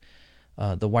blown.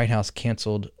 The White House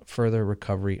canceled further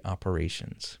recovery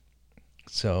operations.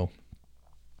 So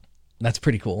that's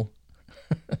pretty cool.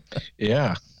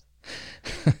 Yeah.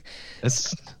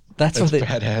 That's That's what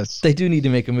badass. They do need to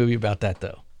make a movie about that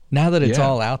though. Now that it's Yeah.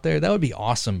 all out there, that would be an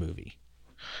awesome movie.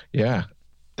 Yeah,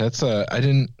 that's that's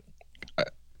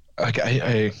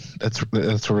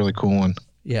a really cool one.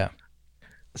 Yeah.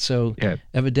 So Yeah.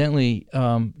 evidently,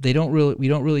 we don't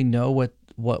really know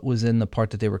what was in the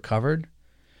part that they recovered,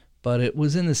 but it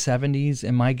was in the 70s,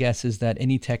 and my guess is that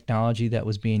any technology that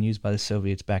was being used by the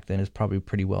Soviets back then is probably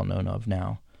pretty well known of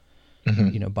now.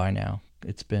 By now.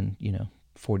 It's been,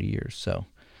 40 years. So,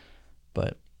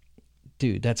 but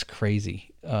dude, that's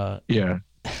crazy. Yeah.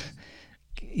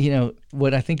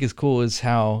 What I think is cool is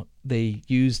how they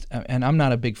used, and I'm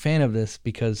not a big fan of this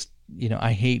because,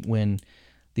 I hate when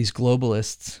these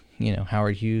globalists,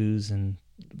 Howard Hughes and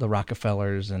the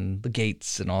Rockefellers and the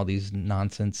Gates and all these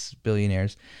nonsense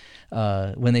billionaires,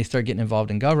 when they start getting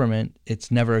involved in government, it's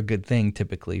never a good thing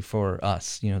typically for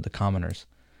us, the commoners.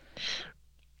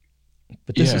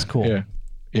 But this is cool.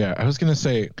 Yeah. I was going to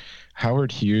say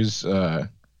Howard Hughes,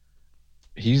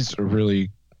 he's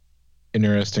really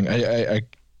interesting. I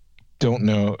don't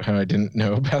know how I didn't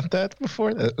know about that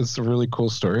before. That's a really cool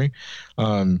story.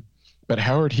 But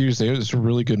Howard Hughes, there's a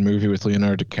really good movie with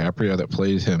Leonardo DiCaprio that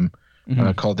plays him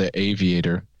called The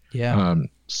Aviator. Yeah.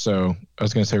 So I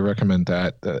was going to say recommend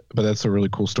that, but that's a really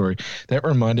cool story. That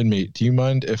reminded me, do you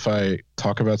mind if I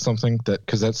talk about something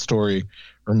because that story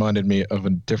reminded me of a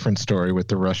different story with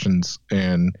the Russians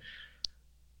and.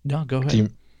 No, go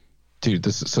ahead. Dude,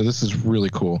 this is really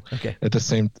cool. Okay. At the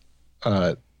same,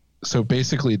 so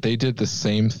basically they did the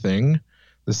same thing.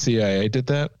 The CIA did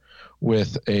that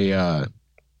with a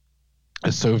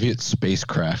Soviet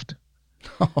spacecraft.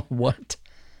 What?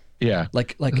 Yeah.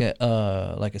 Like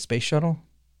a space shuttle?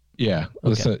 Yeah.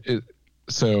 Okay.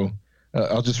 Listen,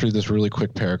 I'll just read this really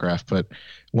quick paragraph, but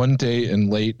one day in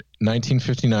late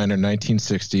 1959 or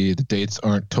 1960, the dates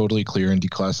aren't totally clear in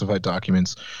declassified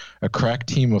documents, a crack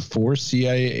team of 4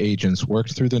 CIA agents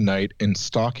worked through the night in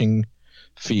stocking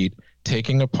feet,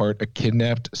 taking apart a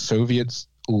kidnapped Soviet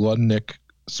Ludnik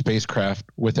spacecraft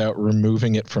without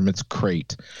removing it from its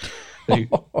crate.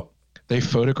 They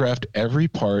photographed every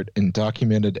part and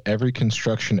documented every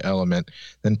construction element,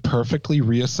 then perfectly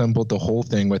reassembled the whole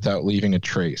thing without leaving a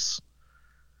trace.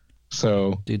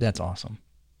 So, dude, that's awesome.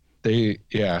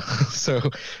 So,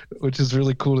 which is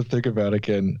really cool to think about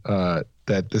again,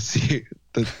 that the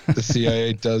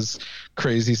CIA does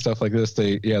crazy stuff like this.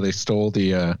 They stole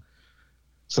they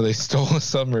stole a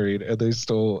submarine and they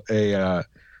stole a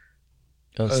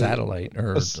satellite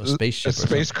or a spaceship. A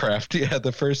spacecraft. Yeah,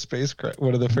 the first spacecraft,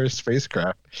 one of the first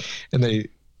spacecraft. And they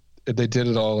did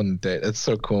it all in a day. That's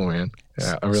so cool, man.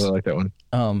 Yeah, I really like that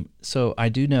one. So I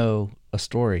do know a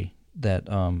story that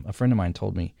a friend of mine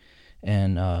told me,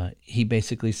 and he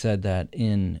basically said that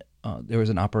there was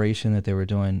an operation that they were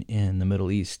doing in the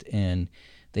Middle East, and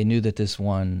they knew that this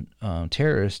one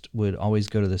terrorist would always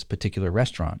go to this particular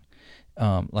restaurant.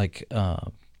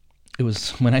 It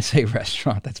was, when I say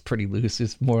restaurant, that's pretty loose.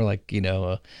 It's more like,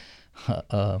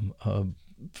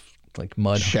 like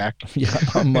mud shack. Yeah,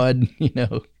 a mud,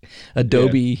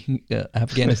 adobe,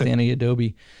 Afghanistani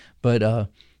adobe. But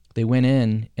they went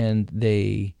in and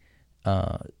they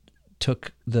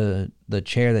took the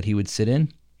chair that he would sit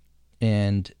in,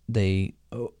 and they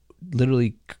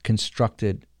literally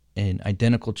constructed an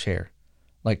identical chair,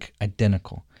 like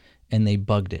identical, and they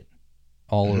bugged it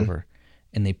all over,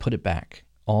 and they put it back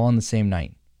all on the same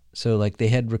night. So like they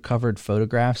had recovered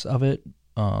photographs of it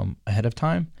ahead of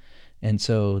time, and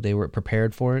so they were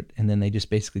prepared for it, and then they just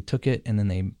basically took it, and then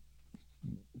they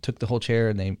took the whole chair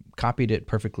and they copied it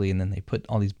perfectly, and then they put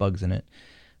all these bugs in it,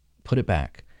 put it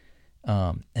back,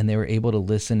 and they were able to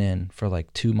listen in for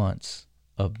like 2 months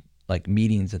of like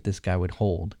meetings that this guy would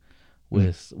hold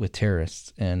with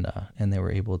terrorists, and they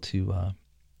were able to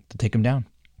take him down.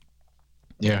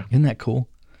 Yeah, isn't that cool?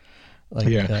 Like,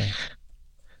 yeah.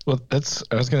 Well, I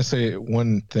was going to say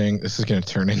one thing. This is going to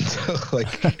turn into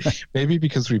like, maybe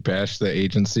because we bashed the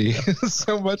agency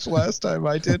so much last time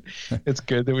I did, it's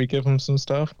good that we give them some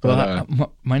stuff. But,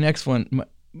 well, my next one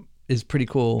is pretty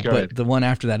cool, but ahead. The one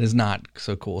after that is not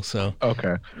so cool. So,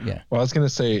 okay. Yeah. Well, I was going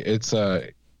to say it's,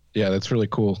 that's really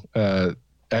cool.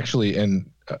 Actually, and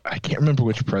I can't remember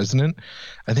which president.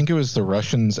 I think it was the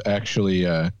Russians actually,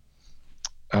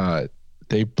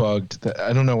 they bugged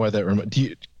I don't know why that do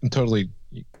you totally,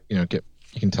 you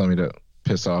can tell me to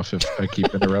piss off if I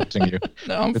keep interrupting you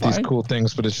no, I'm with fine. These cool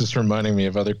things, but it's just reminding me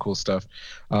of other cool stuff.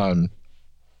 I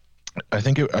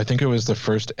think it was the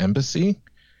first embassy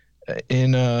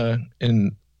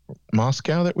in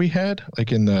Moscow that we had,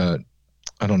 like in the,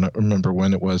 I don't remember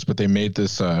when it was, but they made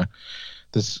this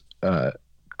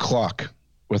clock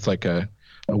with like a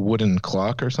wooden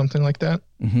clock or something like that.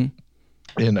 Mm-hmm.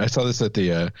 And I saw this at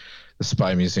the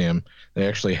Spy Museum. They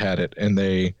actually had it, and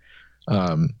they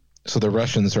so the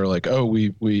Russians are like, oh,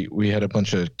 we had a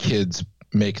bunch of kids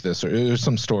make this, or there's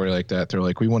some story like that. They're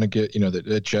like, we want to get,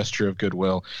 the gesture of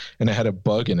goodwill, and it had a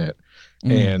bug in it,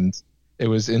 and it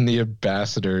was in the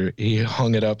ambassador. He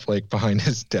hung it up like behind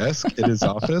his desk in his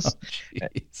office,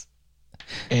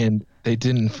 and they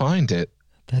didn't find it.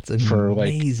 That's amazing. For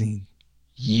like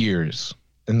years,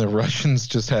 and the Russians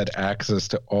just had access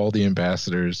to all the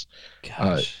ambassador's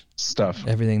stuff,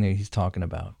 everything that he's talking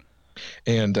about.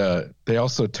 And they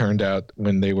also turned out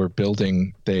when they were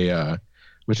building,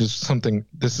 which is something,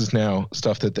 this is now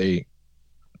stuff that they,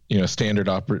 standard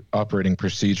operating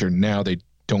procedure. Now they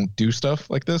don't do stuff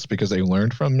like this because they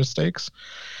learned from mistakes.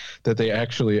 That they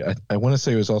actually, I want to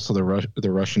say it was also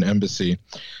the Russian embassy.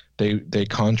 They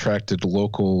contracted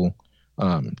local,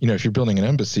 if you're building an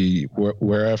embassy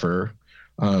wherever,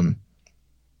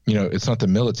 it's not the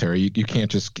military. You can't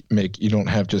just you don't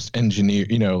have just engineer,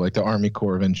 like the Army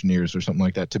Corps of Engineers or something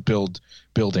like that to build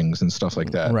buildings and stuff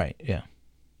like that. Right. Yeah.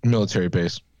 Military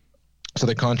base. So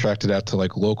they contracted out to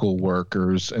like local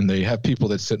workers, and they have people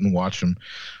that sit and watch them.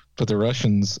 But the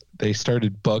Russians, they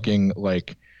started bugging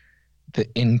like the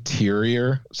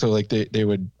interior. So like they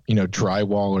would,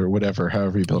 drywall or whatever,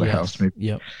 however you build a house. Maybe.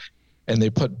 Yep. And they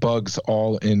put bugs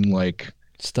all in like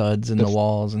studs in the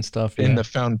walls and stuff. In the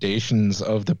foundations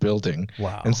of the building.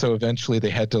 Wow. And so eventually they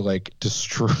had to like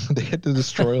destroy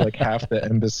like half the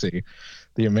embassy,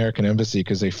 the American embassy,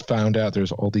 because they found out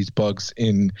there's all these bugs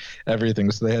in everything.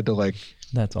 So they had to like,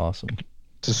 that's awesome,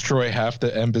 destroy half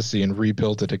the embassy and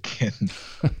rebuild it again.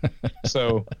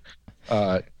 So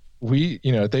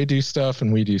they do stuff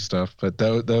and we do stuff, but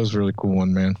that was a really cool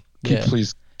one, man.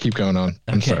 Please keep going on.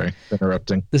 I'm sorry for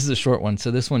interrupting. This is a short one.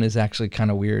 So this one is actually kind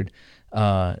of weird.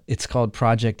 It's called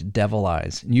Project Devil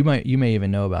Eyes. You may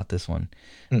even know about this one.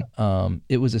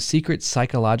 It was a secret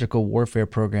psychological warfare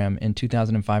program in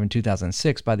 2005 and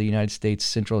 2006 by the United States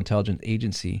Central Intelligence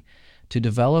Agency to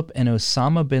develop an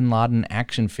Osama bin Laden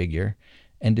action figure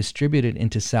and distribute it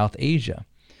into South Asia.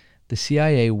 The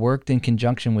CIA worked in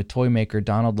conjunction with toy maker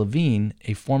Donald Levine,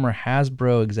 a former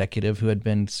Hasbro executive who had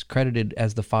been credited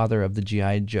as the father of the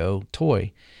G.I. Joe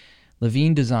toy.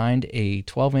 Levine designed a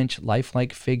 12-inch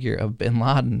lifelike figure of bin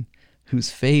Laden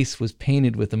whose face was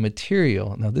painted with a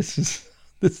material. Now this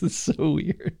is so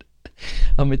weird.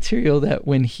 A material that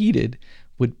when heated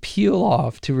would peel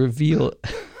off to reveal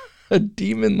a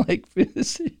demon-like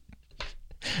visage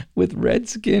with red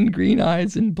skin, green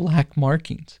eyes, and black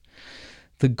markings.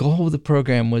 The goal of the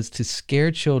program was to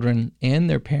scare children and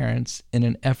their parents in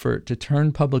an effort to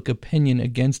turn public opinion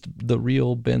against the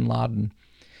real bin Laden.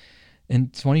 In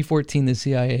 2014, the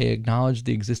CIA acknowledged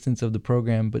the existence of the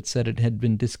program, but said it had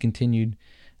been discontinued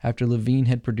after Levine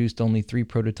had produced only 3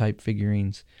 prototype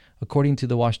figurines. According to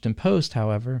the Washington Post,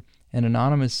 however, an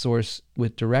anonymous source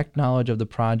with direct knowledge of the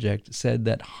project said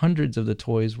that hundreds of the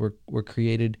toys were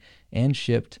created and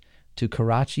shipped to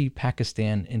Karachi,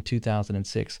 Pakistan in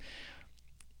 2006.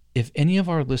 If any of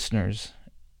our listeners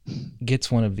gets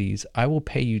one of these, I will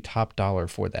pay you top dollar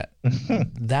for that.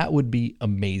 That would be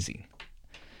amazing.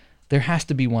 There has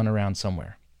to be one around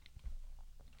somewhere.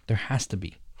 There has to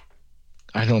be.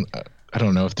 I don't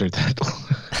know if they're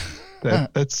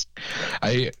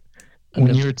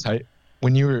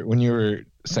when you were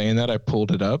saying that, I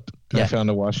pulled it up. I found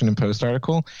a Washington Post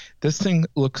article. This thing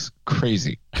looks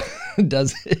crazy.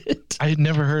 Does it? I had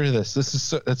never heard of this.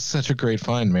 That's such a great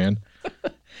find, man.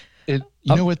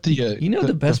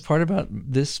 The best part about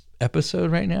this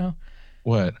episode right now?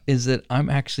 What? Is that I'm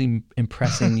actually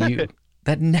impressing you.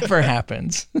 That never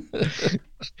happens.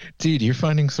 Dude, you're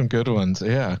finding some good ones.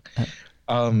 Yeah.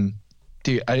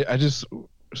 Dude, I just,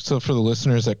 so for the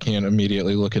listeners that can't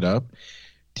immediately look it up,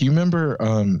 do you remember,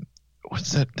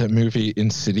 what's that movie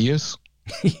Insidious?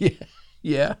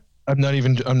 Yeah. I'm not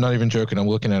even joking. I'm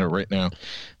looking at it right now.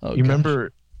 Oh, you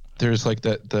remember there's like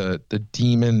the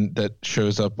demon that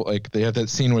shows up, like they have that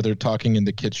scene where they're talking in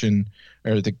the kitchen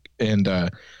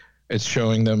it's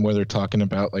showing them where they're talking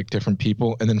about like different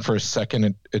people. And then for a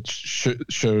second it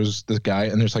shows the guy,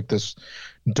 and there's like this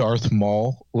Darth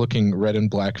Maul looking red and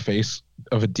black face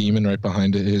of a demon right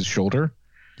behind his shoulder.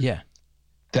 Yeah.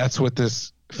 That's what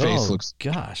this face looks.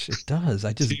 Gosh, it does.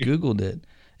 I just Googled it.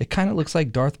 It kind of looks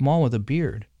like Darth Maul with a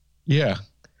beard. Yeah.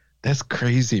 That's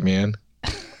crazy, man.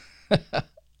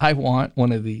 I want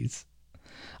one of these.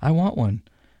 I want one.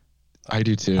 I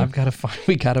do too.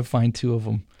 We got to find 2 of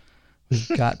them.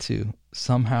 We've got to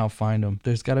somehow find them.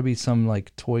 There's got to be some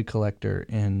like toy collector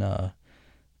in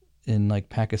like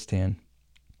Pakistan.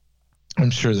 I'm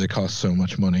sure they cost so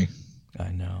much money.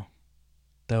 I know.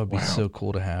 That would be so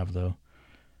cool to have, though.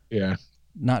 Yeah.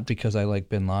 not because I like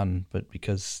bin Laden, but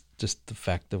because just the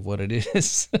fact of what it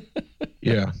is.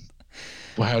 Yeah.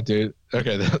 Wow, dude.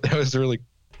 Okay, that was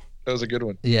a good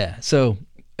one. Yeah. So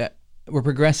we're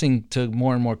progressing to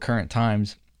more and more current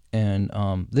times, and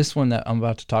this one that I'm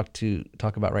about to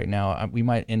talk about right now, we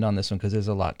might end on this one because there's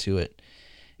a lot to it.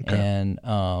 Okay.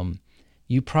 And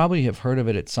you probably have heard of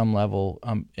it at some level.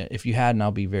 If you hadn't,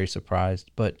 I'll be very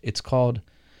surprised. But it's called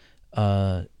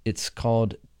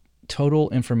Total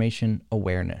Information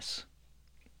Awareness.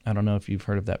 I don't know if you've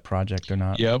heard of that project or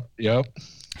not. Yep.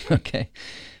 Okay.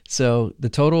 So the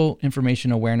Total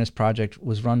Information Awareness Project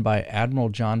was run by Admiral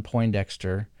John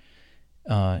Poindexter.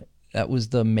 That was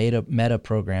the Meta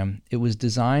program. It was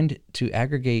designed to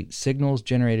aggregate signals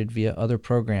generated via other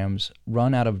programs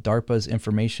run out of DARPA's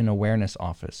Information Awareness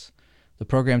Office. The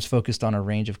programs focused on a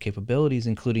range of capabilities,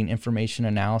 including information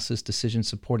analysis, decision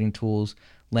supporting tools,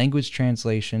 language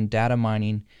translation, data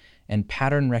mining, and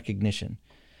pattern recognition.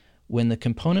 When the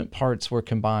component parts were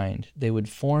combined, they would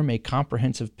form a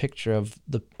comprehensive picture of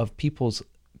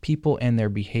people and their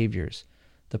behaviors.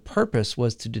 The purpose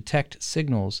was to detect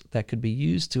signals that could be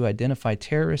used to identify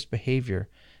terrorist behavior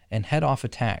and head off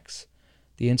attacks.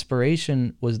 The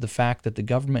inspiration was the fact that the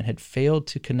government had failed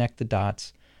to connect the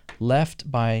dots left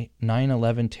by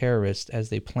 9/11 terrorists as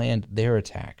they planned their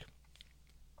attack.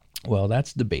 Well,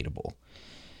 that's debatable,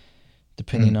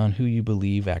 depending on who you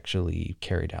believe actually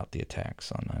carried out the attacks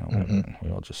on 9/11.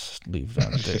 We'll just leave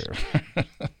that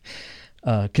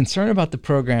there. Concern about the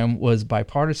program was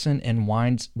bipartisan and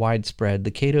widespread. The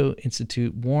Cato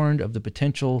Institute warned of the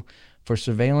potential for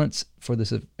surveillance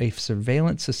a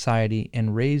surveillance society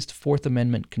and raised Fourth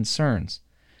Amendment concerns.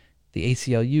 The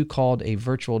ACLU called it a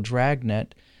virtual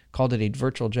dragnet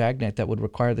that would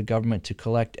require the government to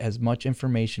collect as much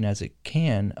information as it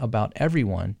can about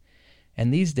everyone.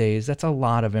 And these days, that's a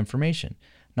lot of information.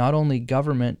 Not only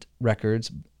government records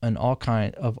and all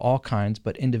kinds,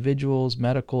 but individuals,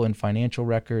 medical and financial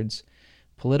records,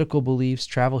 political beliefs,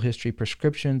 travel history,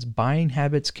 prescriptions, buying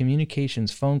habits,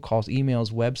 communications, phone calls,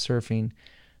 emails, web surfing,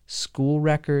 school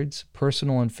records,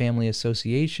 personal and family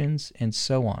associations, and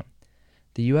so on.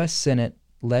 The U.S. Senate,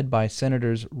 led by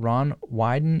Senators Ron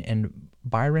Wyden and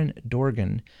Byron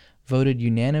Dorgan, voted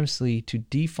unanimously to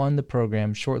defund the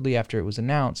program shortly after it was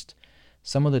announced.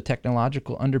 Some of the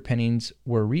technological underpinnings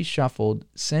were reshuffled,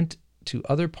 sent to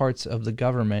other parts of the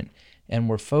government, and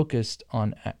weren't focused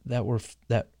on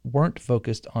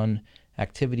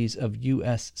activities of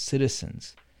U.S.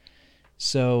 citizens.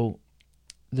 So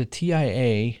the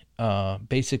TIA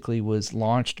basically was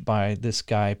launched by this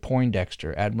guy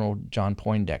Poindexter, Admiral John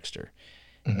Poindexter,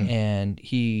 and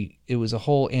it was a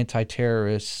whole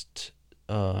anti-terrorist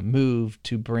move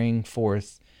to bring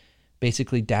forth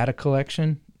basically data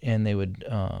collection. And they would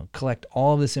collect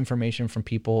all of this information from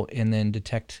people and then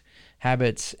detect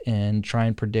habits and try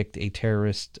and predict a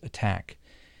terrorist attack.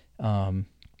 And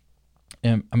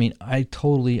I mean, I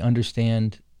totally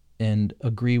understand and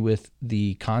agree with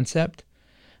the concept.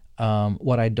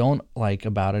 What I don't like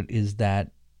about it is that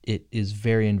it is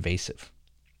very invasive.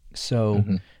 So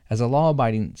as a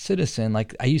law-abiding citizen,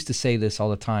 like I used to say this all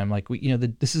the time, like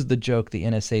this is the joke, the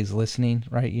NSA is listening,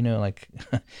 right?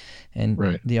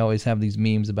 And they always have these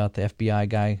memes about the FBI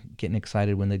guy getting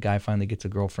excited when the guy finally gets a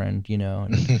girlfriend,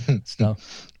 and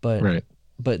stuff. But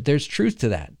there's truth to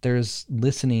that. There's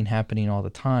listening happening all the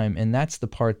time, and that's the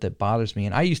part that bothers me.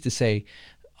 And I used to say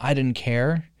I didn't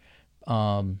care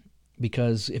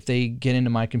because if they get into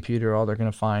my computer, all they're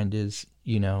going to find is,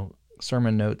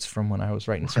 sermon notes from when I was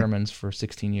writing sermons for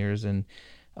 16 years. And,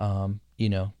 they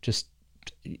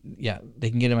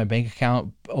can get in my bank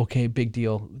account. Okay, big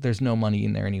deal. There's no money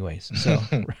in there anyways. So,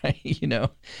 right.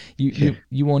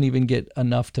 You won't even get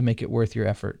enough to make it worth your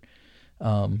effort.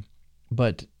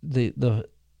 But the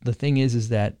thing is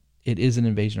that it is an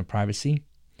invasion of privacy.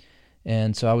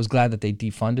 And so I was glad that they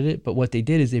defunded it. But what they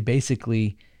did is they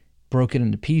basically broke it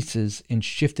into pieces and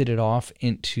shifted it off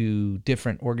into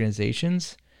different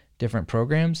organizations, different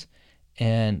programs,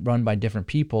 and run by different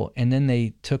people. And then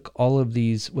they took all of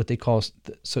these, what they call,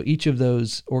 so each of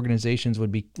those organizations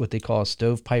would be what they call a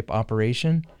stovepipe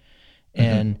operation.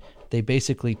 And they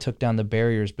basically took down the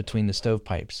barriers between the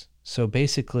stovepipes. So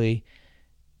basically,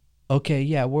 okay,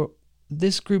 yeah,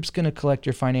 this group's going to collect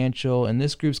your financial, and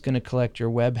this group's going to collect your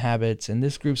web habits, and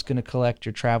this group's going to collect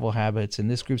your travel habits, and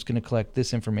this group's going to collect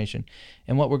this information.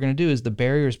 And what we're going to do is the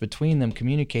barriers between them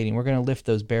communicating, we're going to lift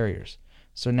those barriers.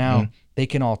 So now they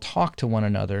can all talk to one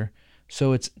another.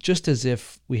 So it's just as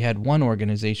if we had one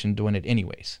organization doing it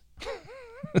anyways.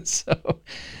 So,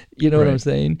 what I'm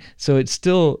saying? So it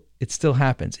still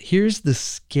happens. Here's the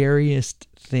scariest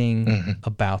thing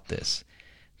about this.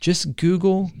 Just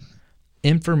Google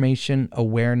Information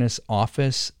Awareness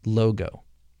Office logo.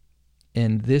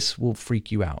 And this will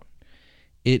freak you out.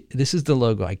 This is the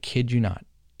logo. I kid you not.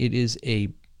 It is a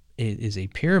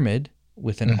pyramid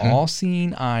with an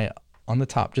all-seeing eye on the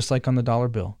top, just like on the dollar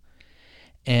bill.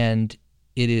 And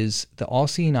it is the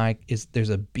all-seeing eye is there's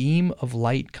a beam of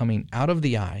light coming out of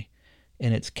the eye,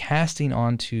 and it's casting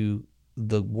onto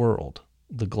the world,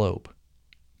 the globe.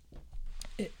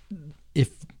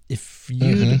 If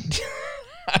you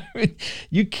I mean,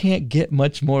 you can't get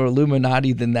much more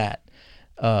Illuminati than that.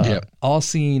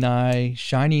 All-seeing eye,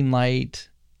 shining light,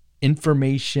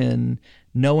 information,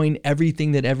 knowing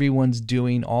everything that everyone's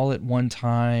doing all at one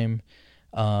time.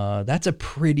 That's a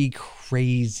pretty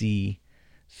crazy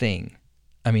thing.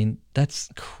 I mean, that's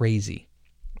crazy.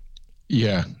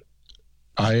 Yeah.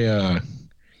 I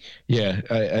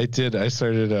did. I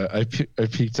started, I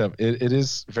peeked up. It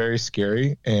is very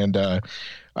scary. And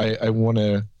I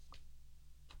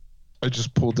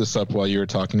just pulled this up while you were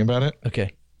talking about it.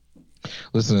 Okay.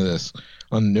 Listen to this.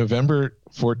 On November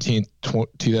 14th,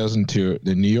 2002,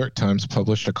 the New York Times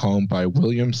published a column by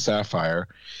William Safire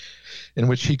in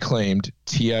which he claimed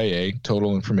TIA,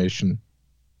 Total Information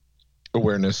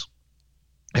Awareness,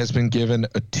 has been given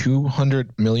a $200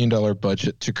 million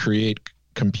budget to create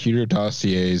computer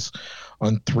dossiers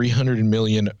on 300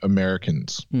 million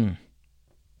Americans.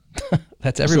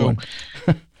 That's everyone.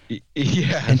 So,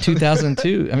 yeah. In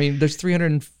 2002. I mean, there's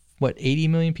 80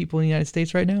 million people in the United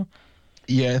States right now?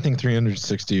 Yeah, I think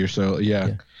 360 or so.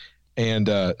 Yeah. And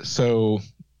so,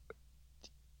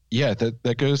 yeah,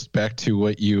 that goes back to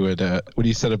what you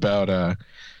said about,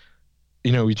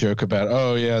 we joke about,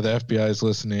 oh, yeah, the FBI is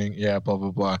listening. Yeah, blah,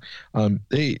 blah, blah.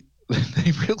 They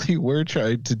really were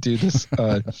trying to do this.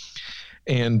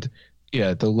 And,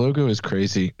 yeah, the logo is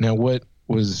crazy. Now, what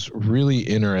was really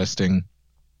interesting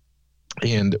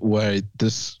and why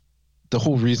the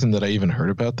whole reason that I even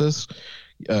heard about this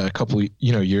a couple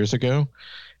years ago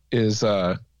is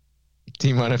do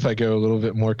you mind if I go a little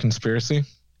bit more conspiracy?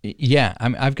 Yeah,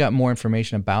 I've got more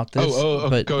information about this. Go.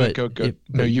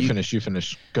 You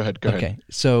finish. Go ahead. Okay,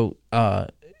 so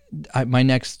my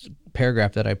next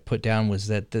paragraph that I put down was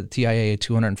that the TIA, a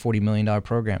 $240 million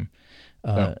program,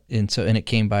 and it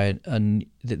came by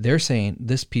they're saying,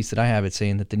 this piece that I have, it's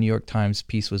saying that the New York Times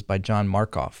piece was by John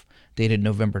Markoff, dated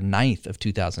November 9th of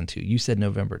 2002. You said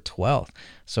November 12th.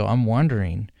 So I'm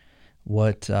wondering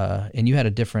what, and you had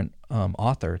a different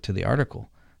author to the article.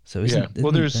 So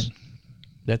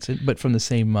that's it, but from the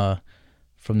same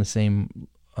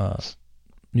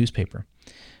newspaper.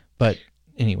 But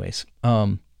anyways,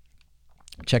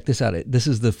 check this out. This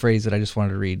is the phrase that I just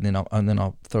wanted to read, and then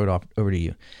I'll throw it over to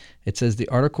you. It says the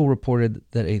article reported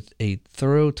that a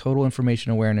thorough total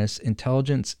information awareness,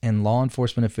 intelligence, and law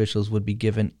enforcement officials would be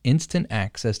given instant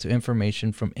access to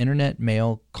information from internet,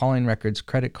 mail, calling records,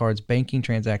 credit cards, banking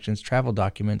transactions, travel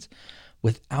documents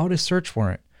without a search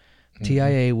warrant.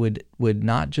 TIA would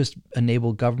not just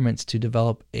enable governments to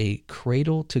develop a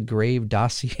cradle-to-grave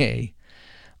dossier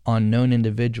on known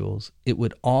individuals, it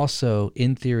would also,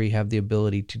 in theory, have the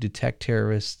ability to detect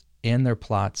terrorists and their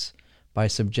plots by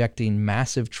subjecting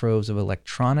massive troves of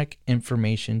electronic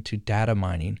information to data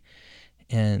mining.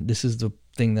 And this is the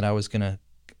thing that I was going to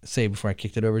say before I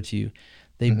kicked it over to you.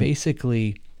 They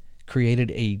basically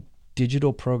created a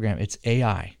digital program. It's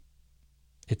AI.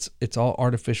 It's all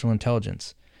artificial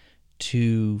intelligence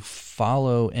to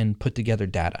follow and put together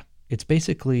data. It's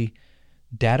basically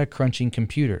data crunching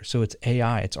computer. So it's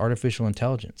AI, it's artificial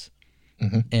intelligence.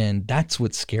 And that's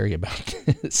what's scary about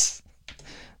this.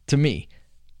 To me,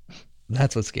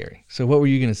 that's what's scary. So what were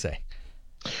you going to say?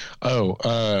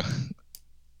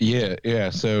 Yeah.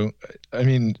 So, I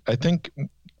mean, I think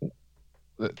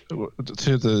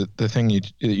to the thing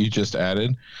you just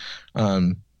added,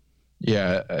 I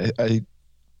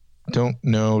don't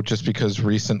know, just because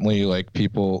recently, like,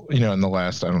 people, in the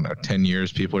last, 10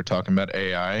 years, people are talking about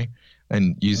AI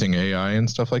and using AI and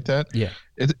stuff like that. Yeah.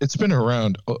 It's been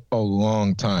around a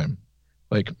long time.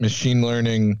 Like machine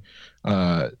learning,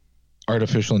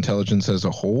 artificial intelligence as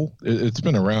a whole, it's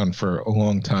been around for a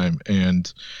long time.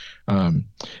 And I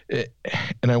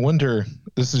wonder,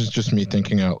 this is just me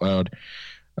thinking out loud.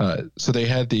 So they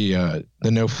had the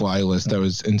no-fly list that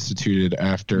was instituted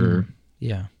after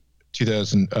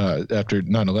 2000, after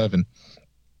 9/11,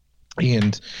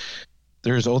 and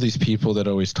there's all these people that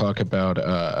always talk about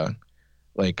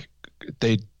because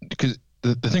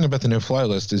the thing about the no-fly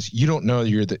list is you don't know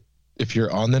if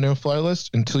you're on the no-fly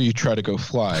list until you try to go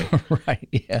fly. Right.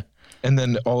 Yeah. And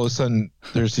then all of a sudden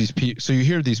there's these people. So you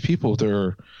hear these people that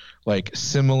are like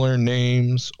similar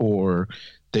names, or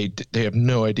they have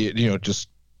no idea, just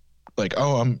like,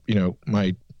 oh, I'm,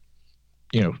 my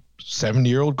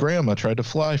 70-year-old grandma tried to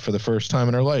fly for the first time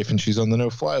in her life, and she's on the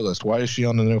no-fly list. Why is she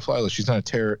on the no-fly list? She's not a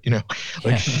terror,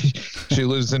 like she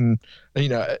lives in,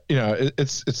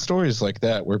 it's stories like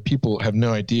that where people have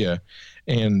no idea.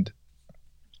 And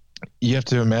you have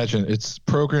to imagine it's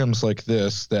programs like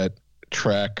this that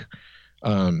track,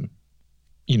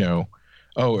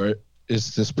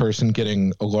 is this person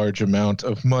getting a large amount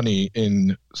of money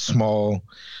in small,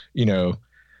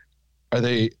 are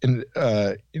they in,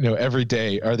 every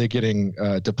day, are they getting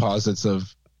deposits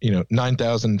of,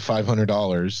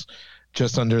 $9,500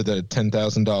 just under the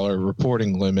 $10,000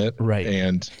 reporting limit? Right.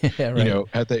 And, right.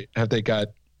 Have they got,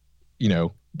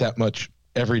 that much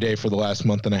every day for the last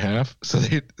month and a half? So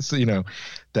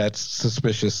that's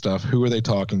suspicious stuff. Who are they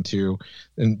talking to,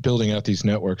 and building out these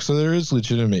networks? So there is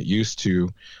legitimate use to,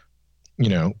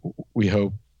 we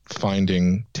hope,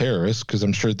 finding terrorists, because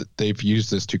I'm sure that they've used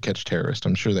this to catch terrorists.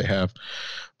 I'm sure they have.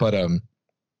 But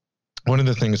one of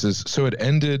the things is, so it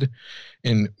ended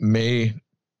in May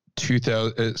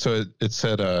 2000. So it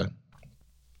said it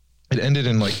ended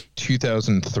in like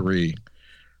 2003,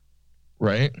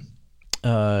 right?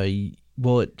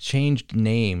 Well, it changed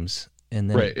names, and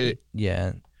then right.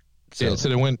 So it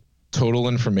said it went total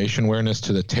information awareness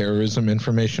to the terrorism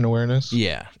information awareness.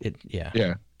 Yeah.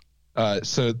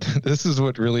 So this is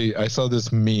what really, I saw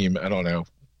this meme, I don't know,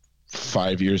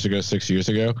 6 years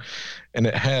ago, and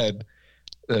it had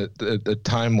the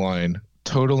timeline.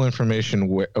 Total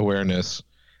information awareness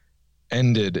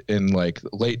ended in like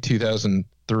late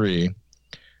 2003.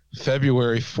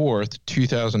 February 4th,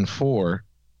 2004.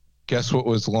 Guess what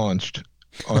was launched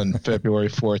on February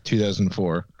 4th,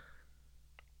 2004?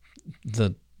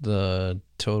 The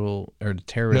total, or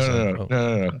terrorism.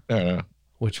 No.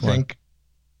 Which one?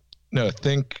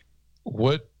 Think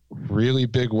what really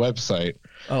big website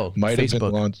might Facebook. have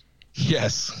been launched.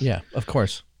 Yes. Yeah, of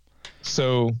course.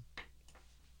 So,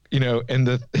 and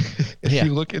if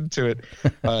you look into it,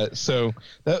 so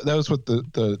that was what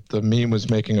the meme was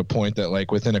making a point that, like,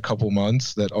 within a couple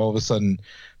months, that all of a sudden,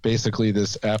 basically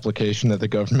this application that the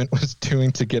government was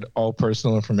doing to get all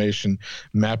personal information,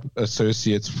 map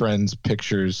associates, friends,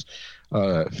 pictures,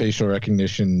 facial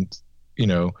recognition,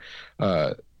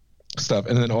 stuff,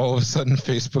 and then all of a sudden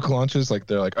Facebook launches, like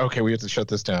they're like, okay, we have to shut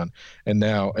this down, and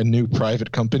now a new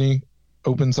private company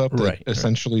opens up that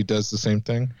essentially does the same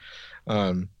thing.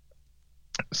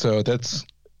 So that's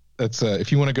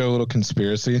if you want to go a little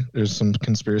conspiracy, there's some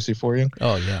conspiracy for you.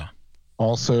 Oh yeah.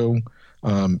 Also,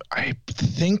 I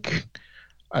think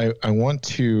I want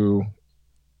to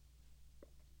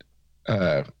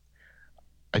I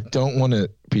don't want to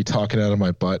be talking out of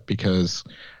my butt, because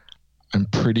I'm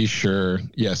pretty sure.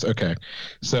 Yes. Okay.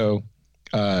 So,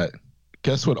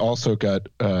 guess what also got,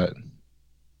 okay,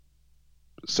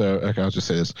 I'll just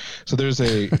say this. So there's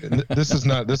this is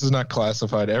not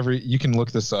classified. You can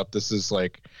look this up. This is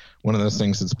like one of those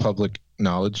things that's public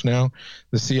knowledge now.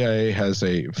 The CIA has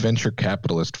a venture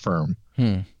capitalist firm,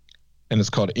 and it's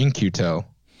called In-Q-Tel,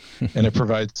 and it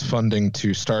provides funding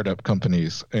to startup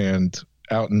companies. And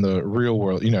out in the real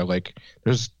world, like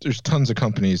there's tons of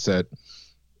companies that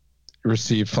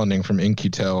receive funding from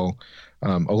In-Q-Tel.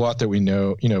 A lot that we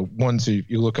know, ones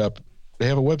you look up, they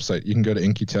have a website. You can go to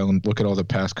In-Q-Tel and look at all the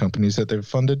past companies that they've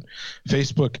funded.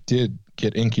 Facebook did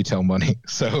get In-Q-Tel money.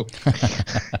 So,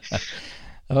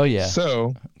 oh yeah.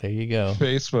 So there you go.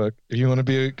 Facebook, if you want to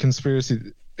be a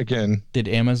conspiracy again. Did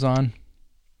Amazon?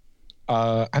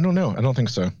 I don't know. I don't think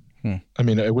so. I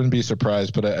mean, I wouldn't be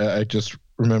surprised, but I just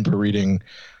remember reading,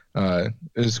 it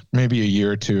was maybe a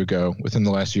year or two ago, within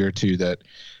the last year or two, that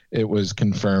it was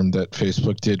confirmed that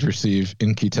Facebook did receive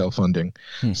In-Q-Tel funding.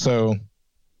 So,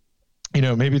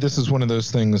 maybe this is one of those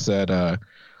things that,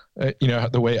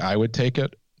 the way I would take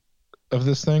it of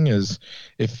this thing is,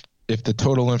 if the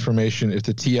total information, if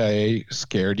the TIA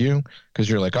scared you because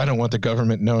you're like, I don't want the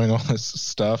government knowing all this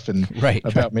stuff and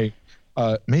about me,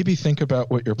 maybe think about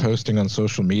what you're posting on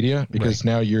social media, because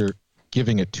now you're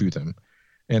giving it to them.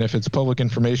 And if it's public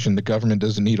information, the government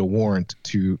doesn't need a warrant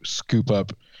to scoop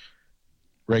up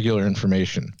regular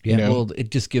information. Well,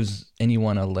 it just gives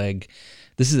anyone a leg.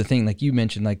 This is the thing, like you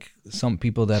mentioned, like some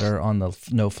people that are on the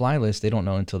no-fly list, they don't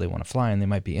know until they want to fly, and they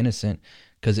might be innocent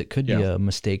because it could be a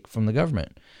mistake from the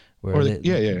government.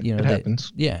 It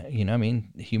happens.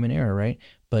 Human error, right?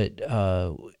 But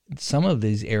some of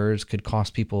these errors could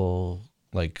cost people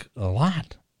like a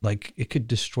lot. Like it could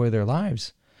destroy their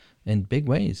lives in big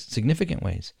ways, significant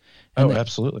ways.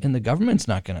 Absolutely. And the government's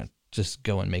not going to just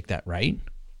go and make that right.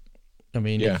 I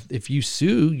mean, if you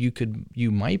sue,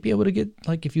 you might be able to get,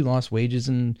 like, if you lost wages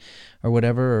or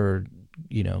whatever, or,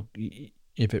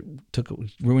 if it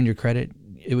ruined your credit,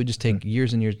 it would just take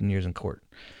years and years and years in court.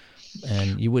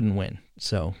 and you wouldn't win.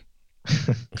 So,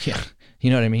 yeah, you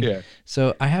know what I mean? Yeah.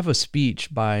 So I have a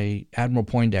speech by Admiral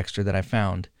Poindexter that I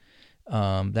found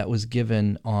that was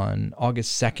given on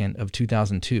August 2nd of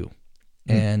 2002.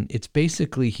 And it's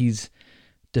basically he's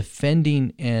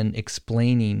defending and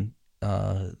explaining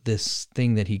this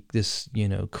thing that this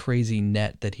crazy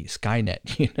net that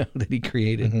Skynet, that he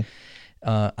created.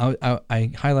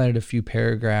 I highlighted a few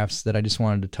paragraphs that I just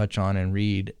wanted to touch on and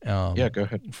read. Yeah, go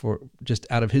ahead. For just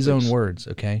out of his own words,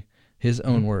 okay? His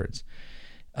own words.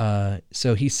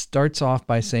 So he starts off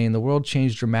by saying the world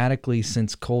changed dramatically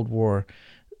since Cold War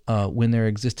when there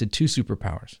existed two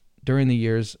superpowers. During the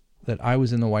years that I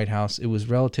was in the White House, it was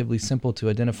relatively simple to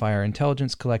identify our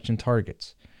intelligence collection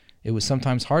targets. It was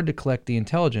sometimes hard to collect the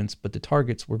intelligence, but the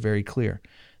targets were very clear.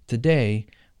 Today,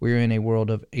 we're in a world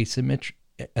of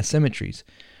asymmetries.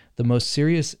 The most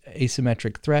serious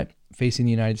asymmetric threat facing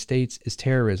the United States is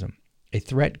terrorism, a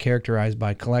threat characterized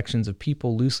by collections of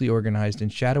people loosely organized in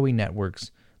shadowy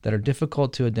networks that are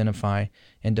difficult to identify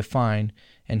and define,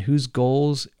 and whose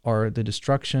goals are the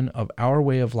destruction of our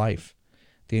way of life.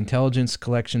 The intelligence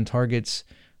collection targets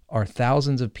are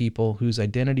thousands of people whose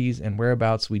identities and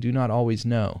whereabouts we do not always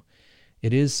know.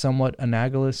 It is somewhat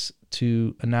analogous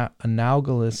to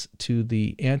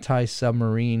the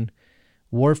anti-submarine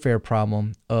warfare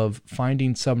problem of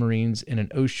finding submarines in an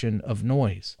ocean of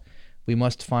noise. We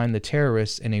must find the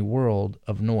terrorists in a world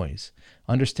of noise.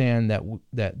 Understand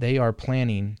that they are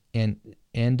planning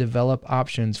and develop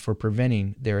options for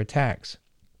preventing their attacks.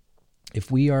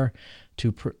 If we are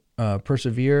to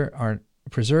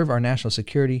preserve our national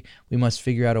security, we must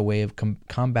figure out a way of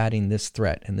combating this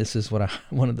threat. And this is what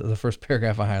one of the first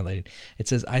paragraph I highlighted. It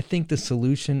says, I think the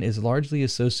solution is largely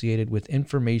associated with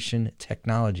information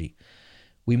technology.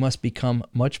 We must become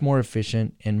much more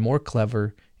efficient and more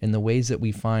clever in the ways that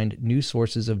we find new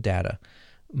sources of data,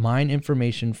 mine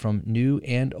information from new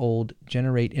and old,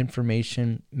 generate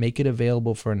information, make it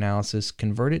available for analysis,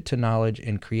 convert it to knowledge,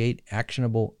 and create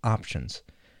actionable options.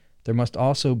 We must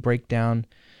also break down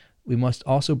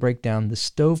the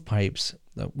stovepipes,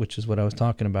 which is what I was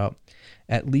talking about,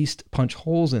 at least punch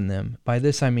holes in them. By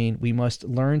this I mean we must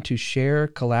learn to share,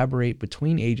 collaborate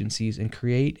between agencies, and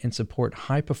create and support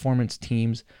high-performance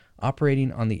teams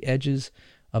operating on the edges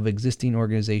of existing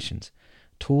organizations.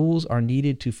 Tools are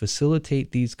needed to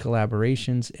facilitate these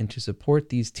collaborations and to support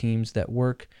these teams that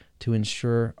work to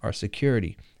ensure our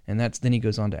security. And then he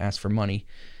goes on to ask for money.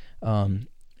 And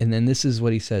then this is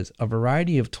what he says. A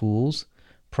variety of tools,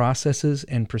 processes,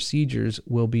 and procedures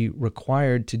will be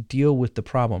required to deal with the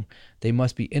problem. They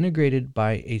must be integrated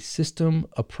by a system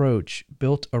approach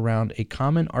built around a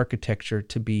common architecture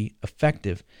to be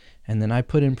effective. And then I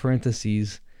put in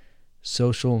parentheses,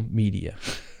 social media.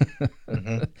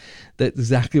 That's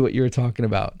exactly what you were talking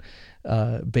about.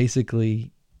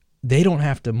 Basically, they don't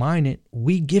have to mine it.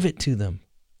 We give it to them.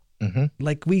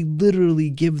 Like we literally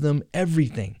give them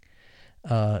everything.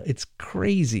 It's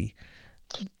crazy.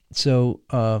 So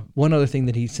one other thing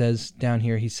that he says down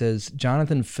here, he says,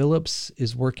 Jonathan Phillips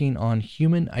is working on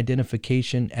human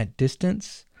identification at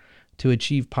distance to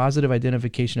achieve positive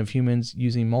identification of humans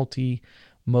using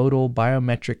multimodal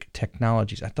biometric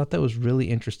technologies. I thought that was really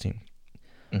interesting.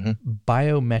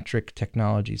 Biometric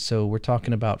technology. So we're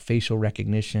talking about facial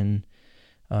recognition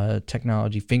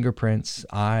technology, fingerprints,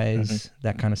 eyes,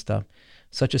 that kind of stuff.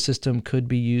 Such a system could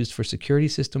be used for security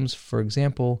systems, for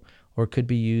example, or could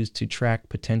be used to track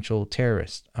potential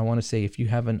terrorists. I want to say if you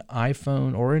have an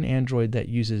iPhone or an Android that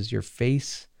uses your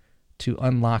face to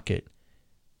unlock it,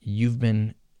 you've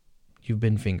been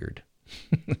fingered.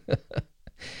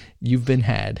 You've been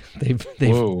had.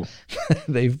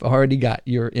 They've already got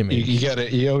your image.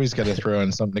 You always got to throw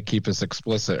in something to keep us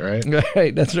explicit, right?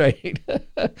 Right, that's right.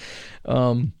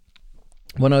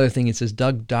 One other thing, it says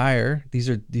Doug Dyer, these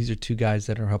are two guys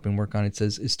that are helping work on it,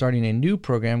 says is starting a new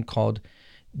program called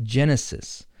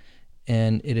Genesis,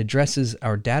 and it addresses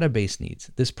our database needs.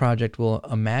 This project will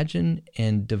imagine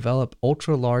and develop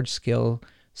ultra-large-scale,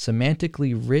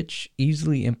 semantically rich,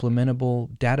 easily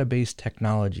implementable database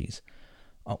technologies.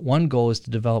 One goal is to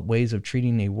develop ways of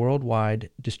treating a worldwide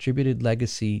distributed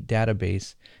legacy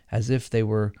database as if they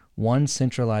were one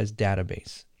centralized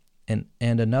database. And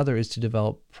another is to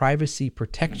develop privacy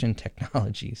protection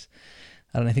technologies.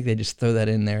 I think they just throw that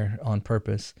in there on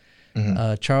purpose.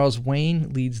 Charles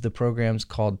Wayne leads the programs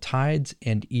called Tides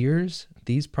and Ears.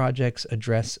 These projects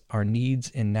address our needs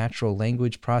in natural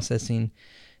language processing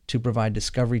to provide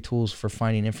discovery tools for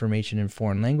finding information in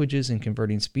foreign languages and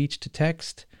converting speech to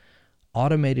text.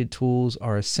 Automated tools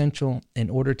are essential in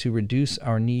order to reduce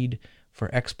our need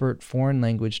for expert foreign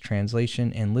language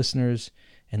translation and listeners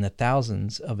in the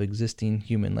thousands of existing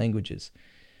human languages.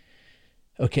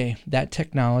 Okay, that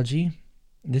technology,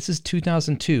 this is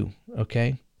 2002,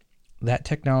 okay? That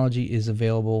technology is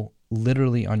available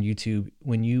literally on YouTube.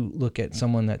 When you look at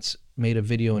someone that's made a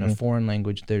video in a foreign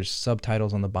language, there's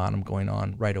subtitles on the bottom going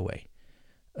on right away.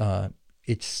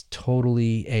 It's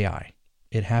totally AI.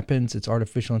 It happens. It's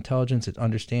artificial intelligence. It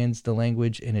understands the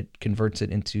language and it converts it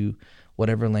into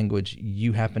whatever language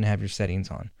you happen to have your settings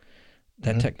on.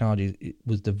 That technology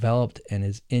was developed and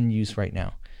is in use right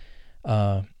now.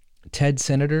 Ted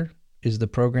Senator is the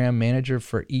program manager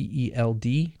for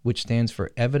EELD, which stands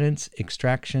for Evidence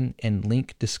Extraction and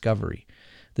Link Discovery.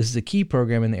 This is a key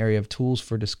program in the area of tools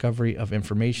for discovery of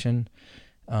information.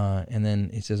 And then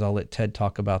he says, I'll let Ted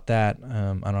talk about that.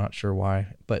 I'm not sure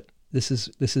why, but this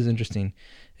is interesting.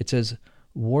 It says,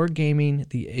 Wargaming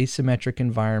the Asymmetric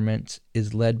Environment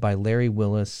is led by Larry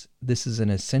Willis. This is an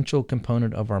essential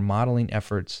component of our modeling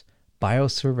efforts.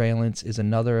 Biosurveillance is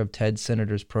another of Ted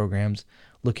Senator's programs,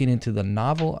 looking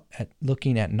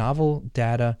at novel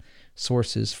data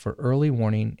sources for early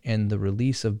warning and the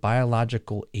release of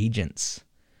biological agents.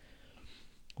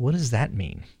 What does that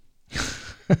mean?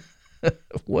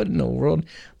 What in the world?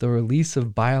 The release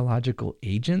of biological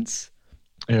agents?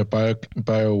 Yeah,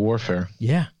 bio warfare.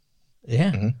 Yeah.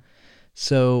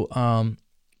 So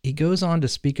he goes on to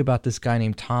speak about this guy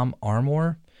named Tom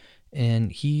Armour,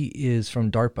 and he is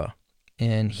from DARPA.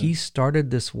 And he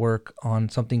started this work on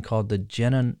something called the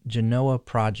Genoa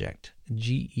Project,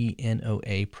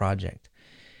 GENOA Project.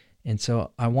 And so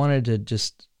I wanted to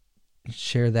just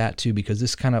share that too, because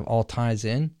this kind of all ties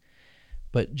in.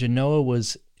 But Genoa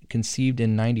was conceived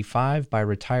in 1995 by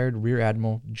retired Rear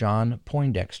Admiral John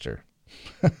Poindexter,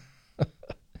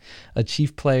 a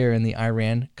chief player in the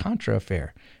Iran-Contra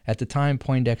affair. At the time,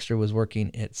 Poindexter was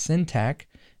working at Syntac,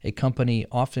 a company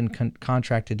often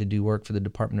contracted to do work for the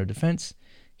Department of Defense.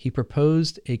 He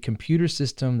proposed a computer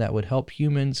system that would help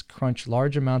humans crunch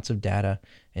large amounts of data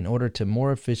in order to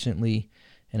more efficiently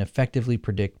and effectively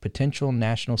predict potential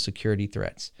national security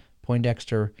threats.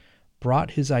 Poindexter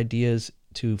brought his ideas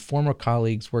to former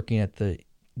colleagues working at the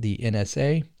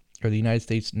NSA, or the United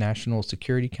States National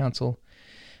Security Council.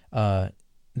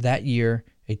 That year,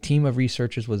 a team of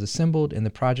researchers was assembled, and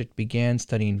the project began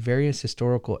studying various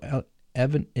historical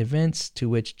events to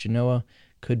which Genoa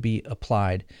could be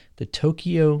applied. The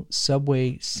Tokyo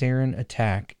subway sarin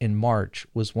attack in March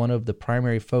was one of the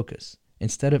primary focus.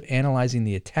 Instead of analyzing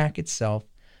the attack itself,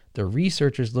 the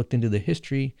researchers looked into the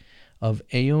history of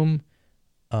Aum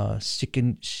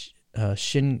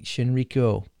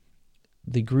Shinrikyo,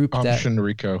 the group that...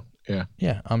 Shinrikyo, yeah.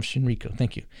 Yeah, Shinrikyo,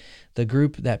 thank you. The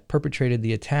group that perpetrated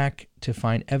the attack, to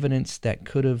find evidence that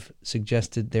could have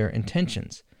suggested their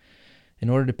intentions. In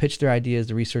order to pitch their ideas,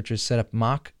 the researchers set up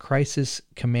mock crisis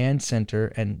command center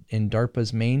in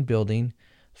DARPA's main building.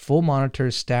 Full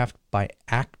monitors staffed by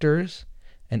actors.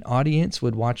 An audience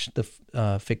would watch the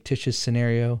fictitious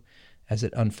scenario as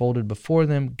it unfolded before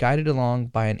them, guided along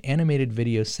by an animated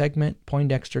video segment.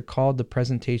 Poindexter called the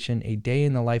presentation A Day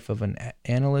in the Life of an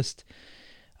Analyst.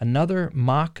 Another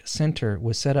mock center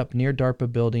was set up near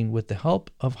DARPA building with the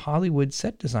help of Hollywood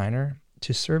set designer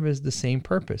to serve as the same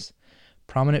purpose.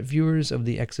 Prominent viewers of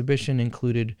the exhibition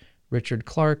included Richard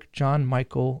Clark, John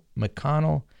Michael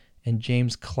McConnell, and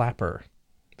James Clapper.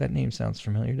 That name sounds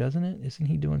familiar, doesn't it? Isn't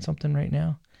he doing something right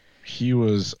now? He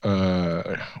was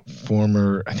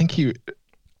former. I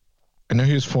know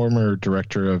he was former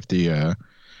director of the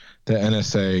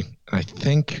NSA. I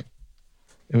think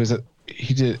it was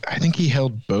he did. I think he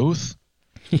held both.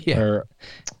 Yeah. Or,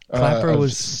 Clapper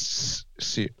was.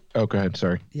 Go ahead.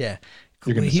 Sorry. Yeah,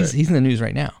 he's in the news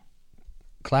right now.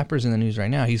 Clapper's in the news right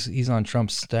now. He's on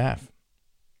Trump's staff.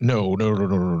 No.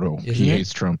 He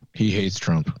hates Trump. He hates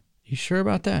Trump. You sure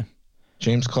about that?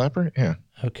 James Clapper? Yeah.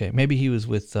 Okay. Maybe he was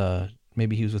with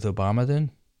Obama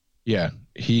then? Yeah.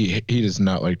 He does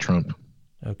not like Trump.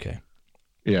 Okay.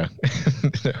 Yeah.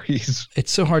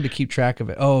 It's so hard to keep track of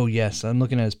it. Oh, yes. I'm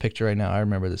looking at his picture right now. I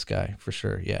remember this guy for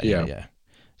sure. Yeah.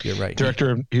 You're right.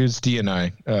 He was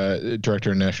DNI,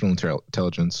 Director of National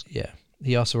Intelligence. Yeah.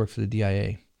 He also worked for the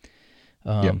DIA.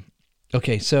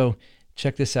 Okay, so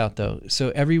check this out though.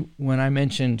 So when I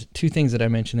mentioned two things that I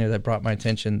mentioned there that brought my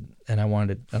attention, and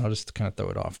and I'll just kind of throw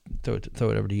it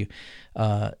over to you.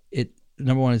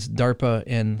 Number one is DARPA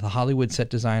and the Hollywood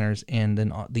set designers, and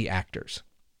then the actors.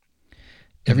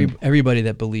 Anybody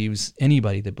that believes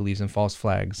in false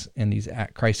flags and these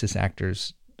crisis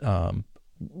actors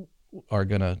are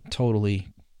gonna totally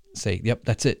say, "Yep,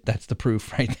 that's it. That's the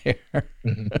proof right there."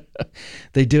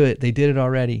 They do it. They did it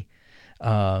already.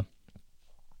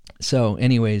 So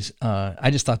anyways, I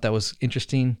just thought that was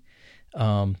interesting.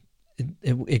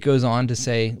 it goes on to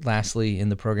say, lastly, in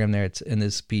the program there, it's in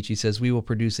this speech, he says, we will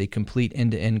produce a complete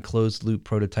end-to-end closed-loop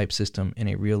prototype system in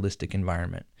a realistic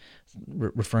environment,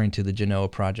 referring to the Genoa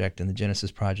project and the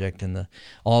Genesis project and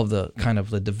all of the kind of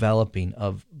the developing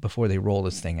of before they roll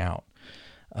this thing out.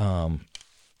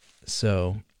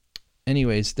 So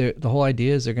anyways, the whole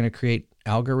idea is they're going to create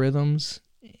algorithms,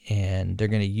 and they're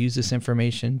going to use this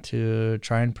information to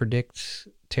try and predict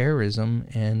terrorism.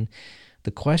 And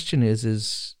the question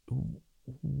is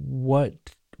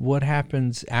what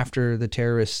happens after the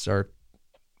terrorists are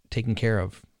taken care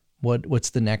of? What's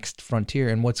the next frontier,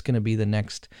 and what's going to be the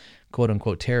next quote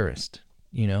unquote terrorist?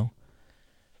 You know,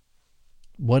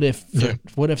 what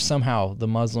if somehow the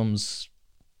Muslims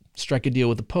strike a deal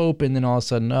with the Pope, and then all of a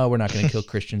sudden, no, we're not going to kill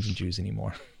Christians and Jews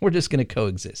anymore. We're just going to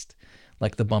coexist,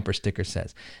 like the bumper sticker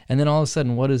says. And then all of a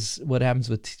sudden, what happens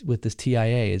with this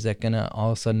TIA? Is that going to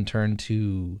all of a sudden turn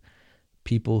to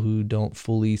people who don't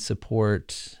fully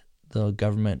support the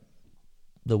government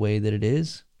the way that it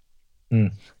is?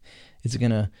 Is it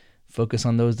going to focus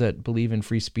on those that believe in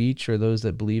free speech, or those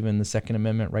that believe in the Second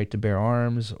Amendment right to bear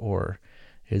arms? Or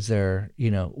is there,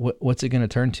 what's it going to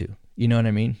turn to? You know what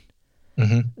I mean?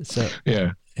 Mm-hmm. So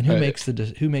yeah, and who makes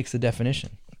the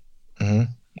definition?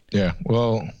 Mm-hmm. Yeah,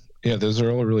 well, yeah, those are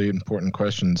all really important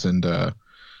questions. And I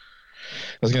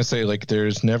was going to say, like,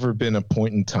 there's never been a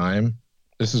point in time.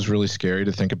 This is really scary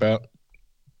to think about.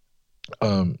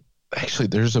 Actually,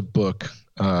 there's a book.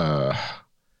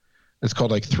 It's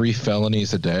called like 3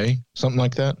 Felonies a Day, something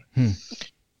like that.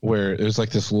 Where it was like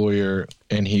this lawyer,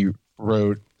 and he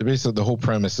wrote, basically the whole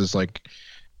premise is like,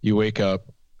 you wake up,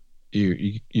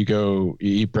 you go,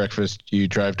 you eat breakfast, you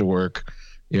drive to work,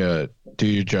 you do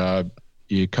your job,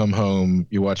 you come home,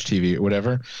 you watch TV,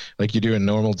 whatever. Like, you do a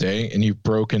normal day, and you've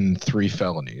broken 3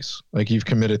 felonies. Like, you've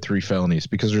committed 3 felonies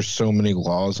because there's so many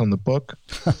laws on the book.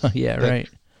 Yeah, right.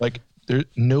 Like,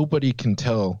 nobody can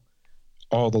tell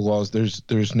all the laws.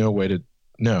 There's no way to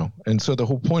know. And so the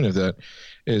whole point of that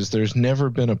is there's never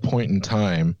been a point in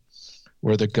time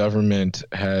where the government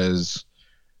has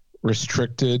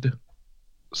restricted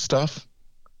stuff.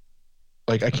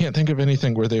 Like, I can't think of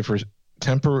anything where they've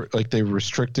they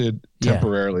restricted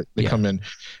temporarily. They come in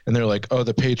and they're like, oh,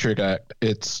 the Patriot Act,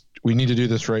 we need to do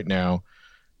this right now,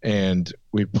 and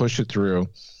we push it through.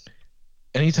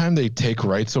 Anytime they take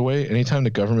rights away, anytime the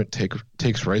government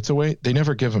takes rights away, they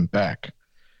never give them back.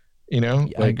 I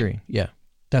agree. Yeah,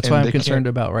 that's what I'm concerned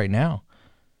about right now.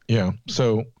 Yeah.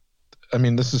 So, I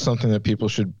mean, this is something that people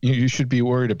you should be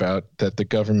worried about, that the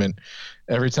government,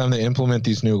 every time they implement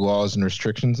these new laws and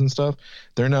restrictions and stuff,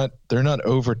 they're not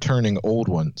overturning old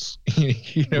ones.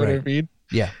 You know what I mean?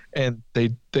 Yeah. And they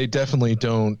definitely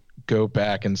don't go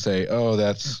back and say, oh,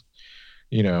 that's,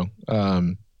 they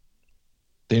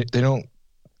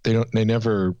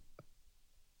never,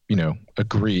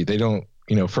 agree. They don't,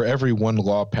 for every one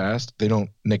law passed, they don't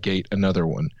negate another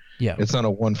one. Yeah. It's not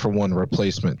a 1-for-1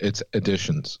 replacement. It's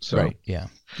additions. So. Right. Yeah.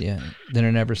 Yeah.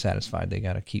 They're never satisfied. They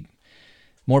got to keep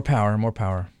more power,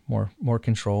 more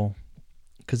control,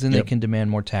 because then they can demand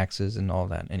more taxes and all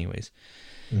that anyways.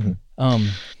 Mm-hmm.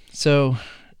 So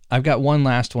I've got one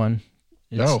last one.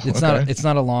 It's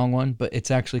not a long one, but it's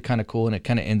actually kind of cool, and it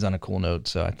kind of ends on a cool note.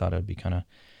 So I thought it'd be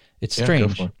it's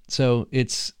strange. So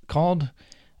it's called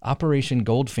Operation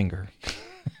Goldfinger.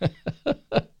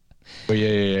 Oh,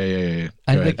 yeah.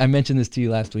 I think I mentioned this to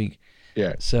you last week.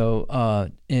 Yeah.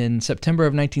 So in September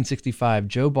of 1965,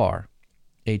 Joe Barr,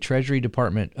 a Treasury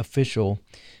Department official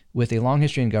with a long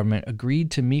history in government,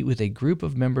 agreed to meet with a group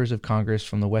of members of Congress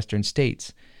from the western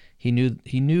states. He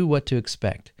knew what to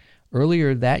expect.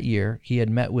 Earlier that year, he had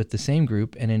met with the same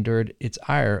group and endured its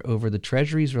ire over the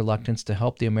Treasury's reluctance to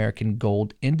help the American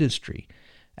gold industry.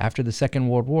 After the Second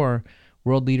World War,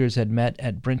 world leaders had met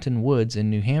at Bretton Woods in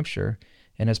New Hampshire,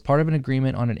 and as part of an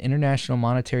agreement on an international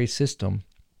monetary system,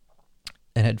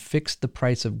 it had fixed the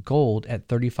price of gold at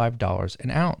 $35 an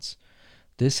ounce.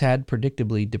 This had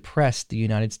predictably depressed the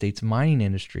United States mining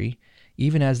industry,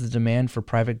 even as the demand for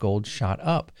private gold shot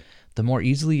up. The more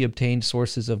easily obtained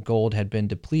sources of gold had been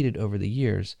depleted over the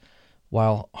years,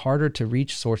 while harder to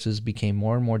reach sources became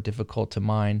more and more difficult to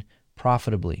mine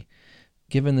profitably.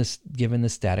 Given the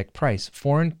static price,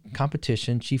 foreign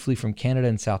competition, chiefly from Canada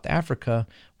and South Africa,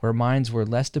 where mines were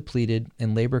less depleted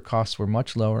and labor costs were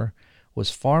much lower, was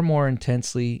far more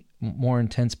intense by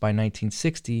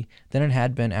 1960 than it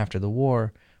had been after the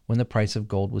war, when the price of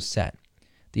gold was set.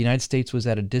 The United States was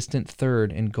at a distant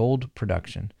third in gold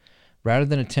production. Rather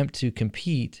than attempt to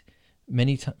compete,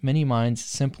 many mines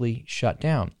simply shut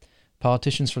down.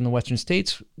 Politicians from the western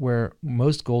states, where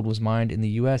most gold was mined in the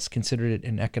U.S., considered it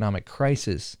an economic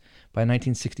crisis. By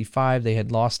 1965, they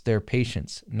had lost their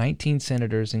patience. 19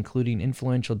 senators, including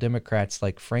influential Democrats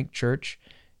like Frank Church,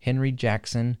 Henry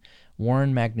Jackson,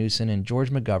 Warren Magnuson, and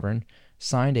George McGovern,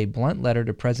 signed a blunt letter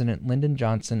to President Lyndon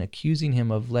Johnson accusing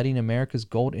him of letting America's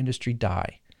gold industry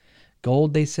die.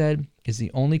 Gold, they said, is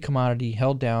the only commodity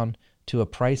held down to a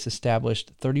price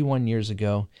established 31 years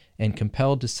ago and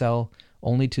compelled to sell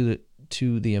only to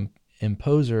the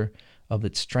imposer of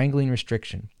its strangling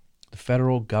restriction, the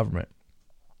federal government.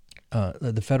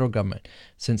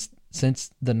 Since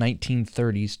the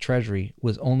 1930s, Treasury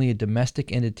was only a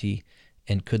domestic entity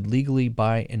and could legally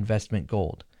buy investment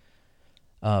gold.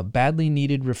 Badly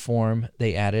needed reform,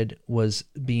 they added, was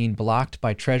being blocked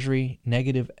by Treasury's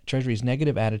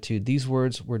negative attitude. These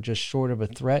words were just short of a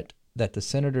threat that the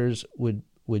senators would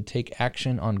take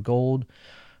action on gold,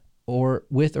 or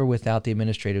with or without the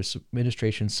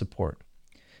administration's support.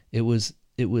 It was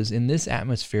in this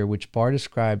atmosphere which Barr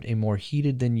described a more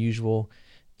heated than usual.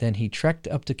 Then he trekked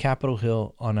up to Capitol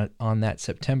Hill on that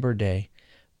September day.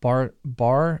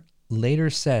 Barr later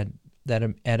said that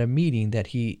at a meeting that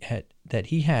he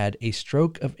had a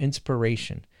stroke of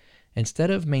inspiration.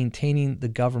 Instead of maintaining the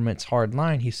government's hard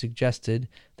line, he suggested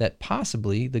that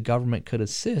possibly the government could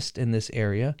assist in this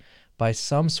area by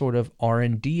some sort of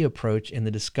R&D approach in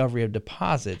the discovery of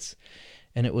deposits,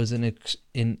 and it was in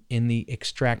the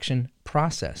extraction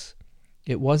process.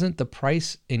 It wasn't the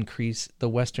price increase the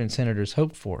Western senators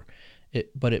hoped for,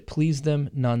 but it pleased them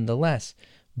nonetheless.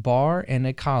 Barr and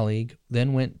a colleague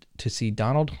then went to see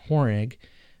Donald Hornig,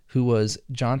 who was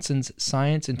Johnson's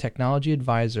science and technology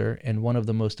advisor and one of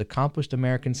the most accomplished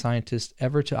American scientists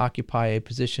ever to occupy a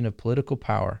position of political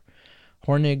power.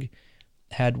 Hornig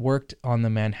had worked on the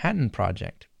Manhattan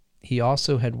Project. He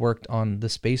also had worked on the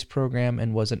space program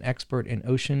and was an expert in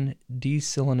ocean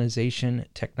desalination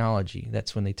technology.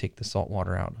 That's when they take the salt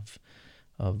water out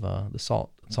of the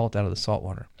salt out of the salt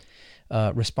water.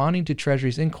 Responding to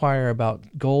Treasury's inquiry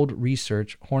about gold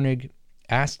research, Hornig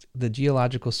asked the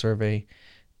Geological Survey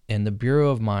and the Bureau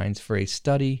of Mines for a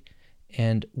study,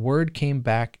 and word came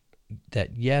back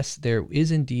that yes, there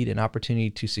is indeed an opportunity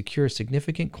to secure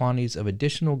significant quantities of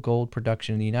additional gold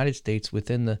production in the United States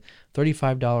within the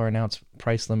 $35 an ounce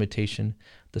price limitation.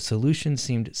 The solution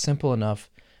seemed simple enough: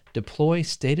 deploy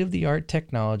state-of-the-art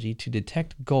technology to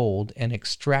detect gold and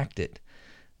extract it.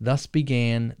 Thus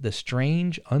began the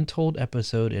strange, untold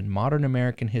episode in modern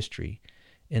American history.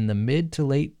 In the mid to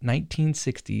late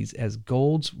 1960s, as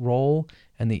gold's role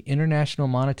and the international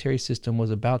monetary system was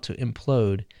about to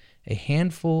implode, a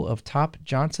handful of top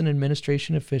Johnson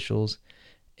administration officials,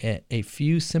 a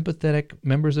few sympathetic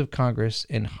members of Congress,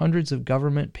 and hundreds of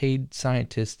government-paid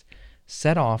scientists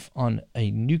set off on a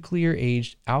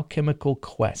nuclear-aged alchemical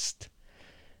quest.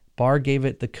 Barr gave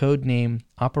it the code name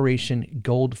Operation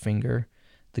Goldfinger.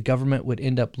 The government would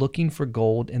end up looking for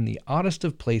gold in the oddest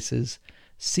of places: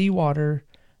 seawater,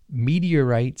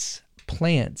 meteorites,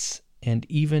 plants, and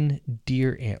even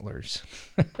deer antlers.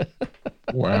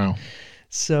 Wow.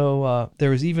 So there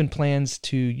was even plans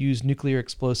to use nuclear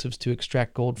explosives to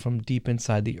extract gold from deep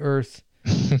inside the earth,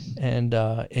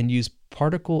 and use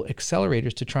particle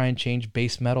accelerators to try and change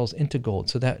base metals into gold.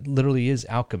 So that literally is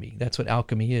alchemy. That's what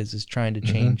alchemy is trying to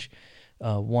change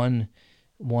one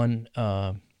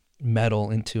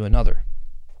metal into another.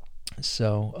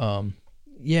 So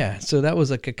so that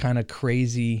was like a kind of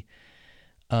crazy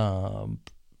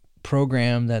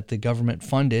program that the government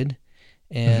funded.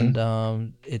 And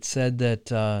it said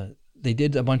that they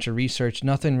did a bunch of research.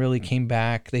 Nothing really came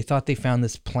back. They thought they found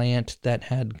this plant that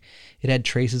had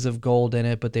traces of gold in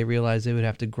it, but they realized they would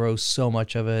have to grow so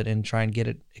much of it and try and get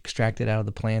it extracted out of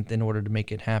the plant in order to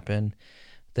make it happen,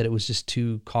 that it was just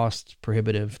too cost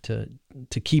prohibitive to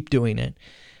keep doing it.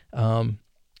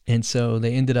 And so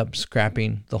they ended up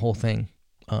scrapping the whole thing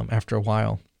after a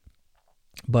while.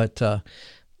 But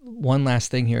one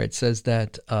last thing here. It says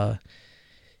that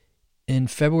in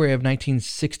February of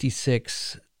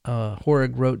 1966,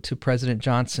 Hornig wrote to President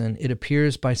Johnson, "It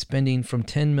appears by spending from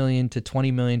 $10 million to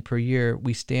 $20 million per year,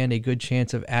 we stand a good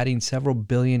chance of adding several $1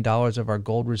 billion of our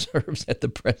gold reserves at the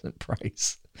present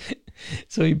price."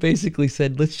 So he basically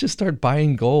said, let's just start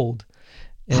buying gold.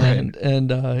 And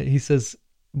he says,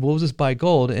 we'll just buy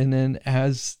gold, and then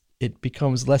as it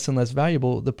becomes less and less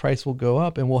valuable, the price will go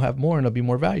up and we'll have more and it'll be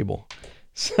more valuable.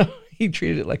 So he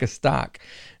treated it like a stock.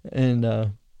 And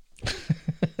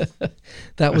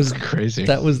that was crazy.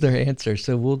 That was their answer.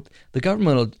 So the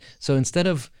government will, so instead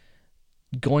of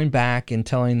going back and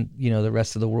telling, the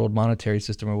rest of the world monetary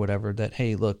system or whatever that,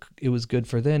 hey, look, it was good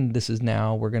for then, this is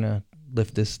now, we're going to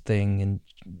lift this thing and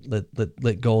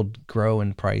let gold grow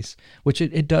in price, which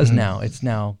it does now.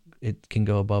 It can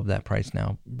go above that price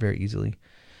now very easily.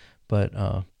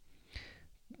 But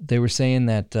they were saying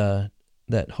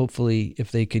that hopefully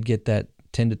if they could get that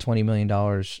 $10 to $20 million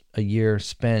a year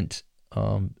spent,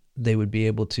 they would be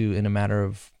able to, in a matter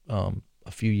of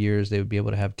a few years, they would be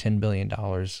able to have $10 billion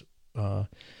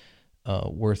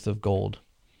worth of gold.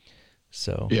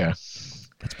 So yeah,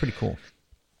 that's pretty cool.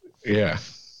 Yeah.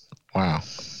 Wow.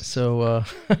 So,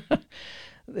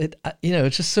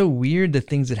 it's just so weird, the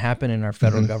things that happen in our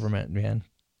federal government, man.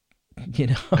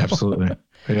 Absolutely.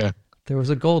 Yeah. There was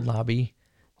a gold lobby,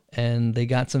 and they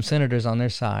got some senators on their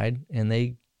side, and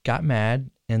they got mad,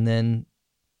 and then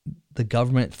the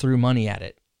government threw money at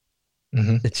it.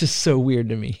 It's just so weird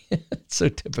to me. It's so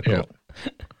typical. Yeah.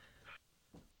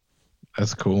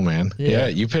 That's cool, man. Yeah,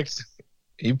 you picked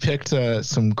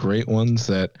some great ones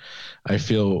that I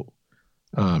feel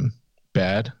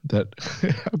bad that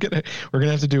we're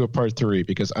gonna have to do a part 3,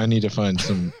 because I need to find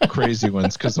some crazy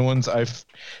ones, because the ones I've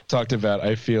talked about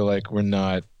I feel like we're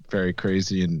not very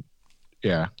crazy, and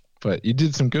yeah, but you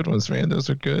did some good ones, man. Those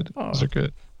are good. Those are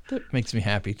good. That makes me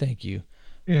happy. Thank you.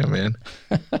 Yeah, man.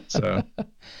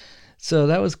 So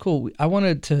that was cool. I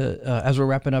wanted to, as we're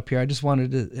wrapping up here, I just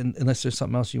wanted to, unless there's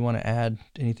something else you want to add,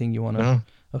 anything you want to. No.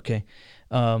 Okay.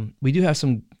 We do have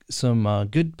some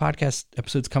good podcast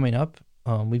episodes coming up.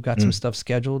 We've got some stuff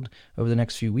scheduled over the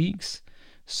next few weeks.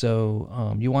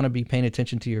 So you want to be paying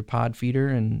attention to your pod feeder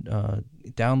and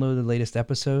download the latest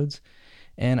episodes.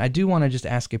 And I do want to just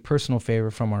ask a personal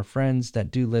favor from our friends that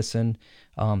do listen.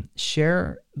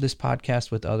 Share this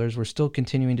podcast with others. We're still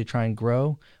continuing to try and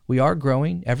grow. We are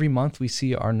growing. Every month we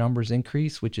see our numbers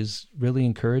increase, which is really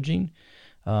encouraging.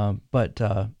 But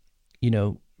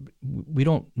we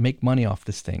don't make money off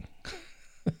this thing.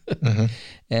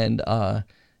 And, our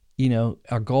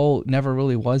goal never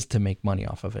really was to make money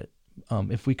off of it.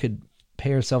 If we could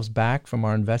pay ourselves back from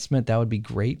our investment, that would be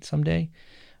great someday.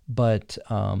 But,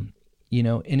 and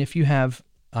if you have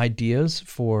ideas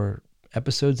for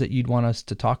episodes that you'd want us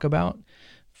to talk about,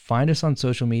 find us on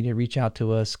social media, reach out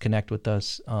to us, connect with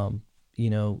us. We're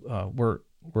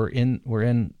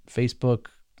in Facebook,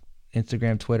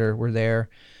 Instagram, Twitter. We're there.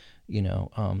 The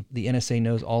NSA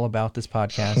knows all about this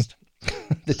podcast.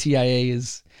 The TIA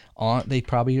is on. They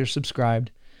probably are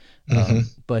subscribed.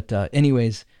 But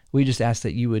anyways, we just ask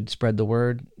that you would spread the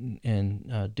word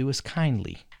and do us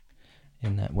kindly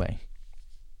in that way.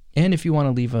 And if you want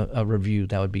to leave a review,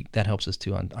 that helps us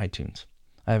too on iTunes.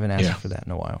 I haven't asked for that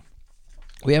in a while.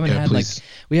 We haven't had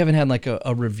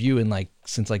a review in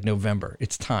since November.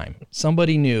 It's time.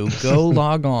 Somebody new, go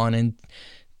log on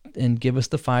and give us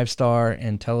the 5-star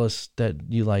and tell us that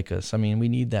you like us. I mean, we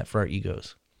need that for our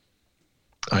egos.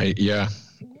 I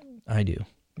do.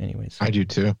 Anyways, I do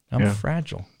too. I'm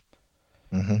fragile.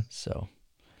 So,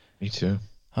 me too.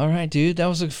 All right, dude. That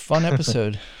was a fun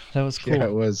episode. That was cool. Yeah,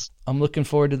 it was. I'm looking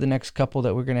forward to the next couple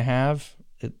that we're going to have.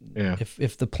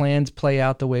 If the plans play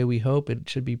out the way we hope, it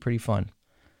should be pretty fun.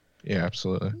 Yeah,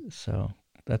 absolutely. So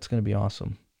that's going to be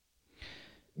awesome.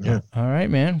 Yeah. All right,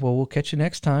 man. Well, we'll catch you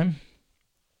next time.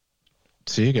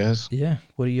 See you guys. Yeah.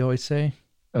 What do you always say?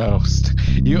 Oh,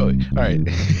 all right.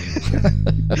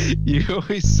 You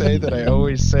always say that I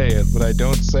always say it, but I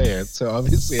don't say it. So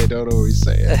obviously I don't always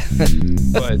say it.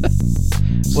 But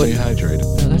stay hydrated.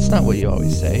 No, that's not what you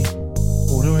always say.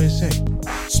 What do I say?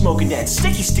 Smoking that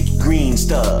sticky green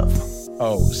stuff.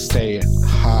 Oh, stay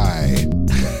high.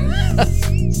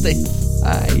 Stay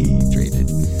hydrated.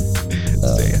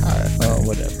 Stay high. Oh,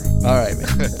 whatever. All right,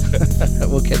 man.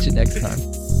 We'll catch you next time.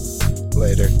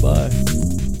 Later. Bye.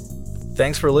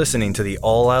 Thanks for listening to the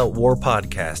All Out War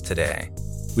podcast today.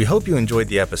 We hope you enjoyed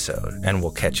the episode, and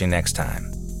we'll catch you next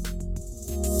time.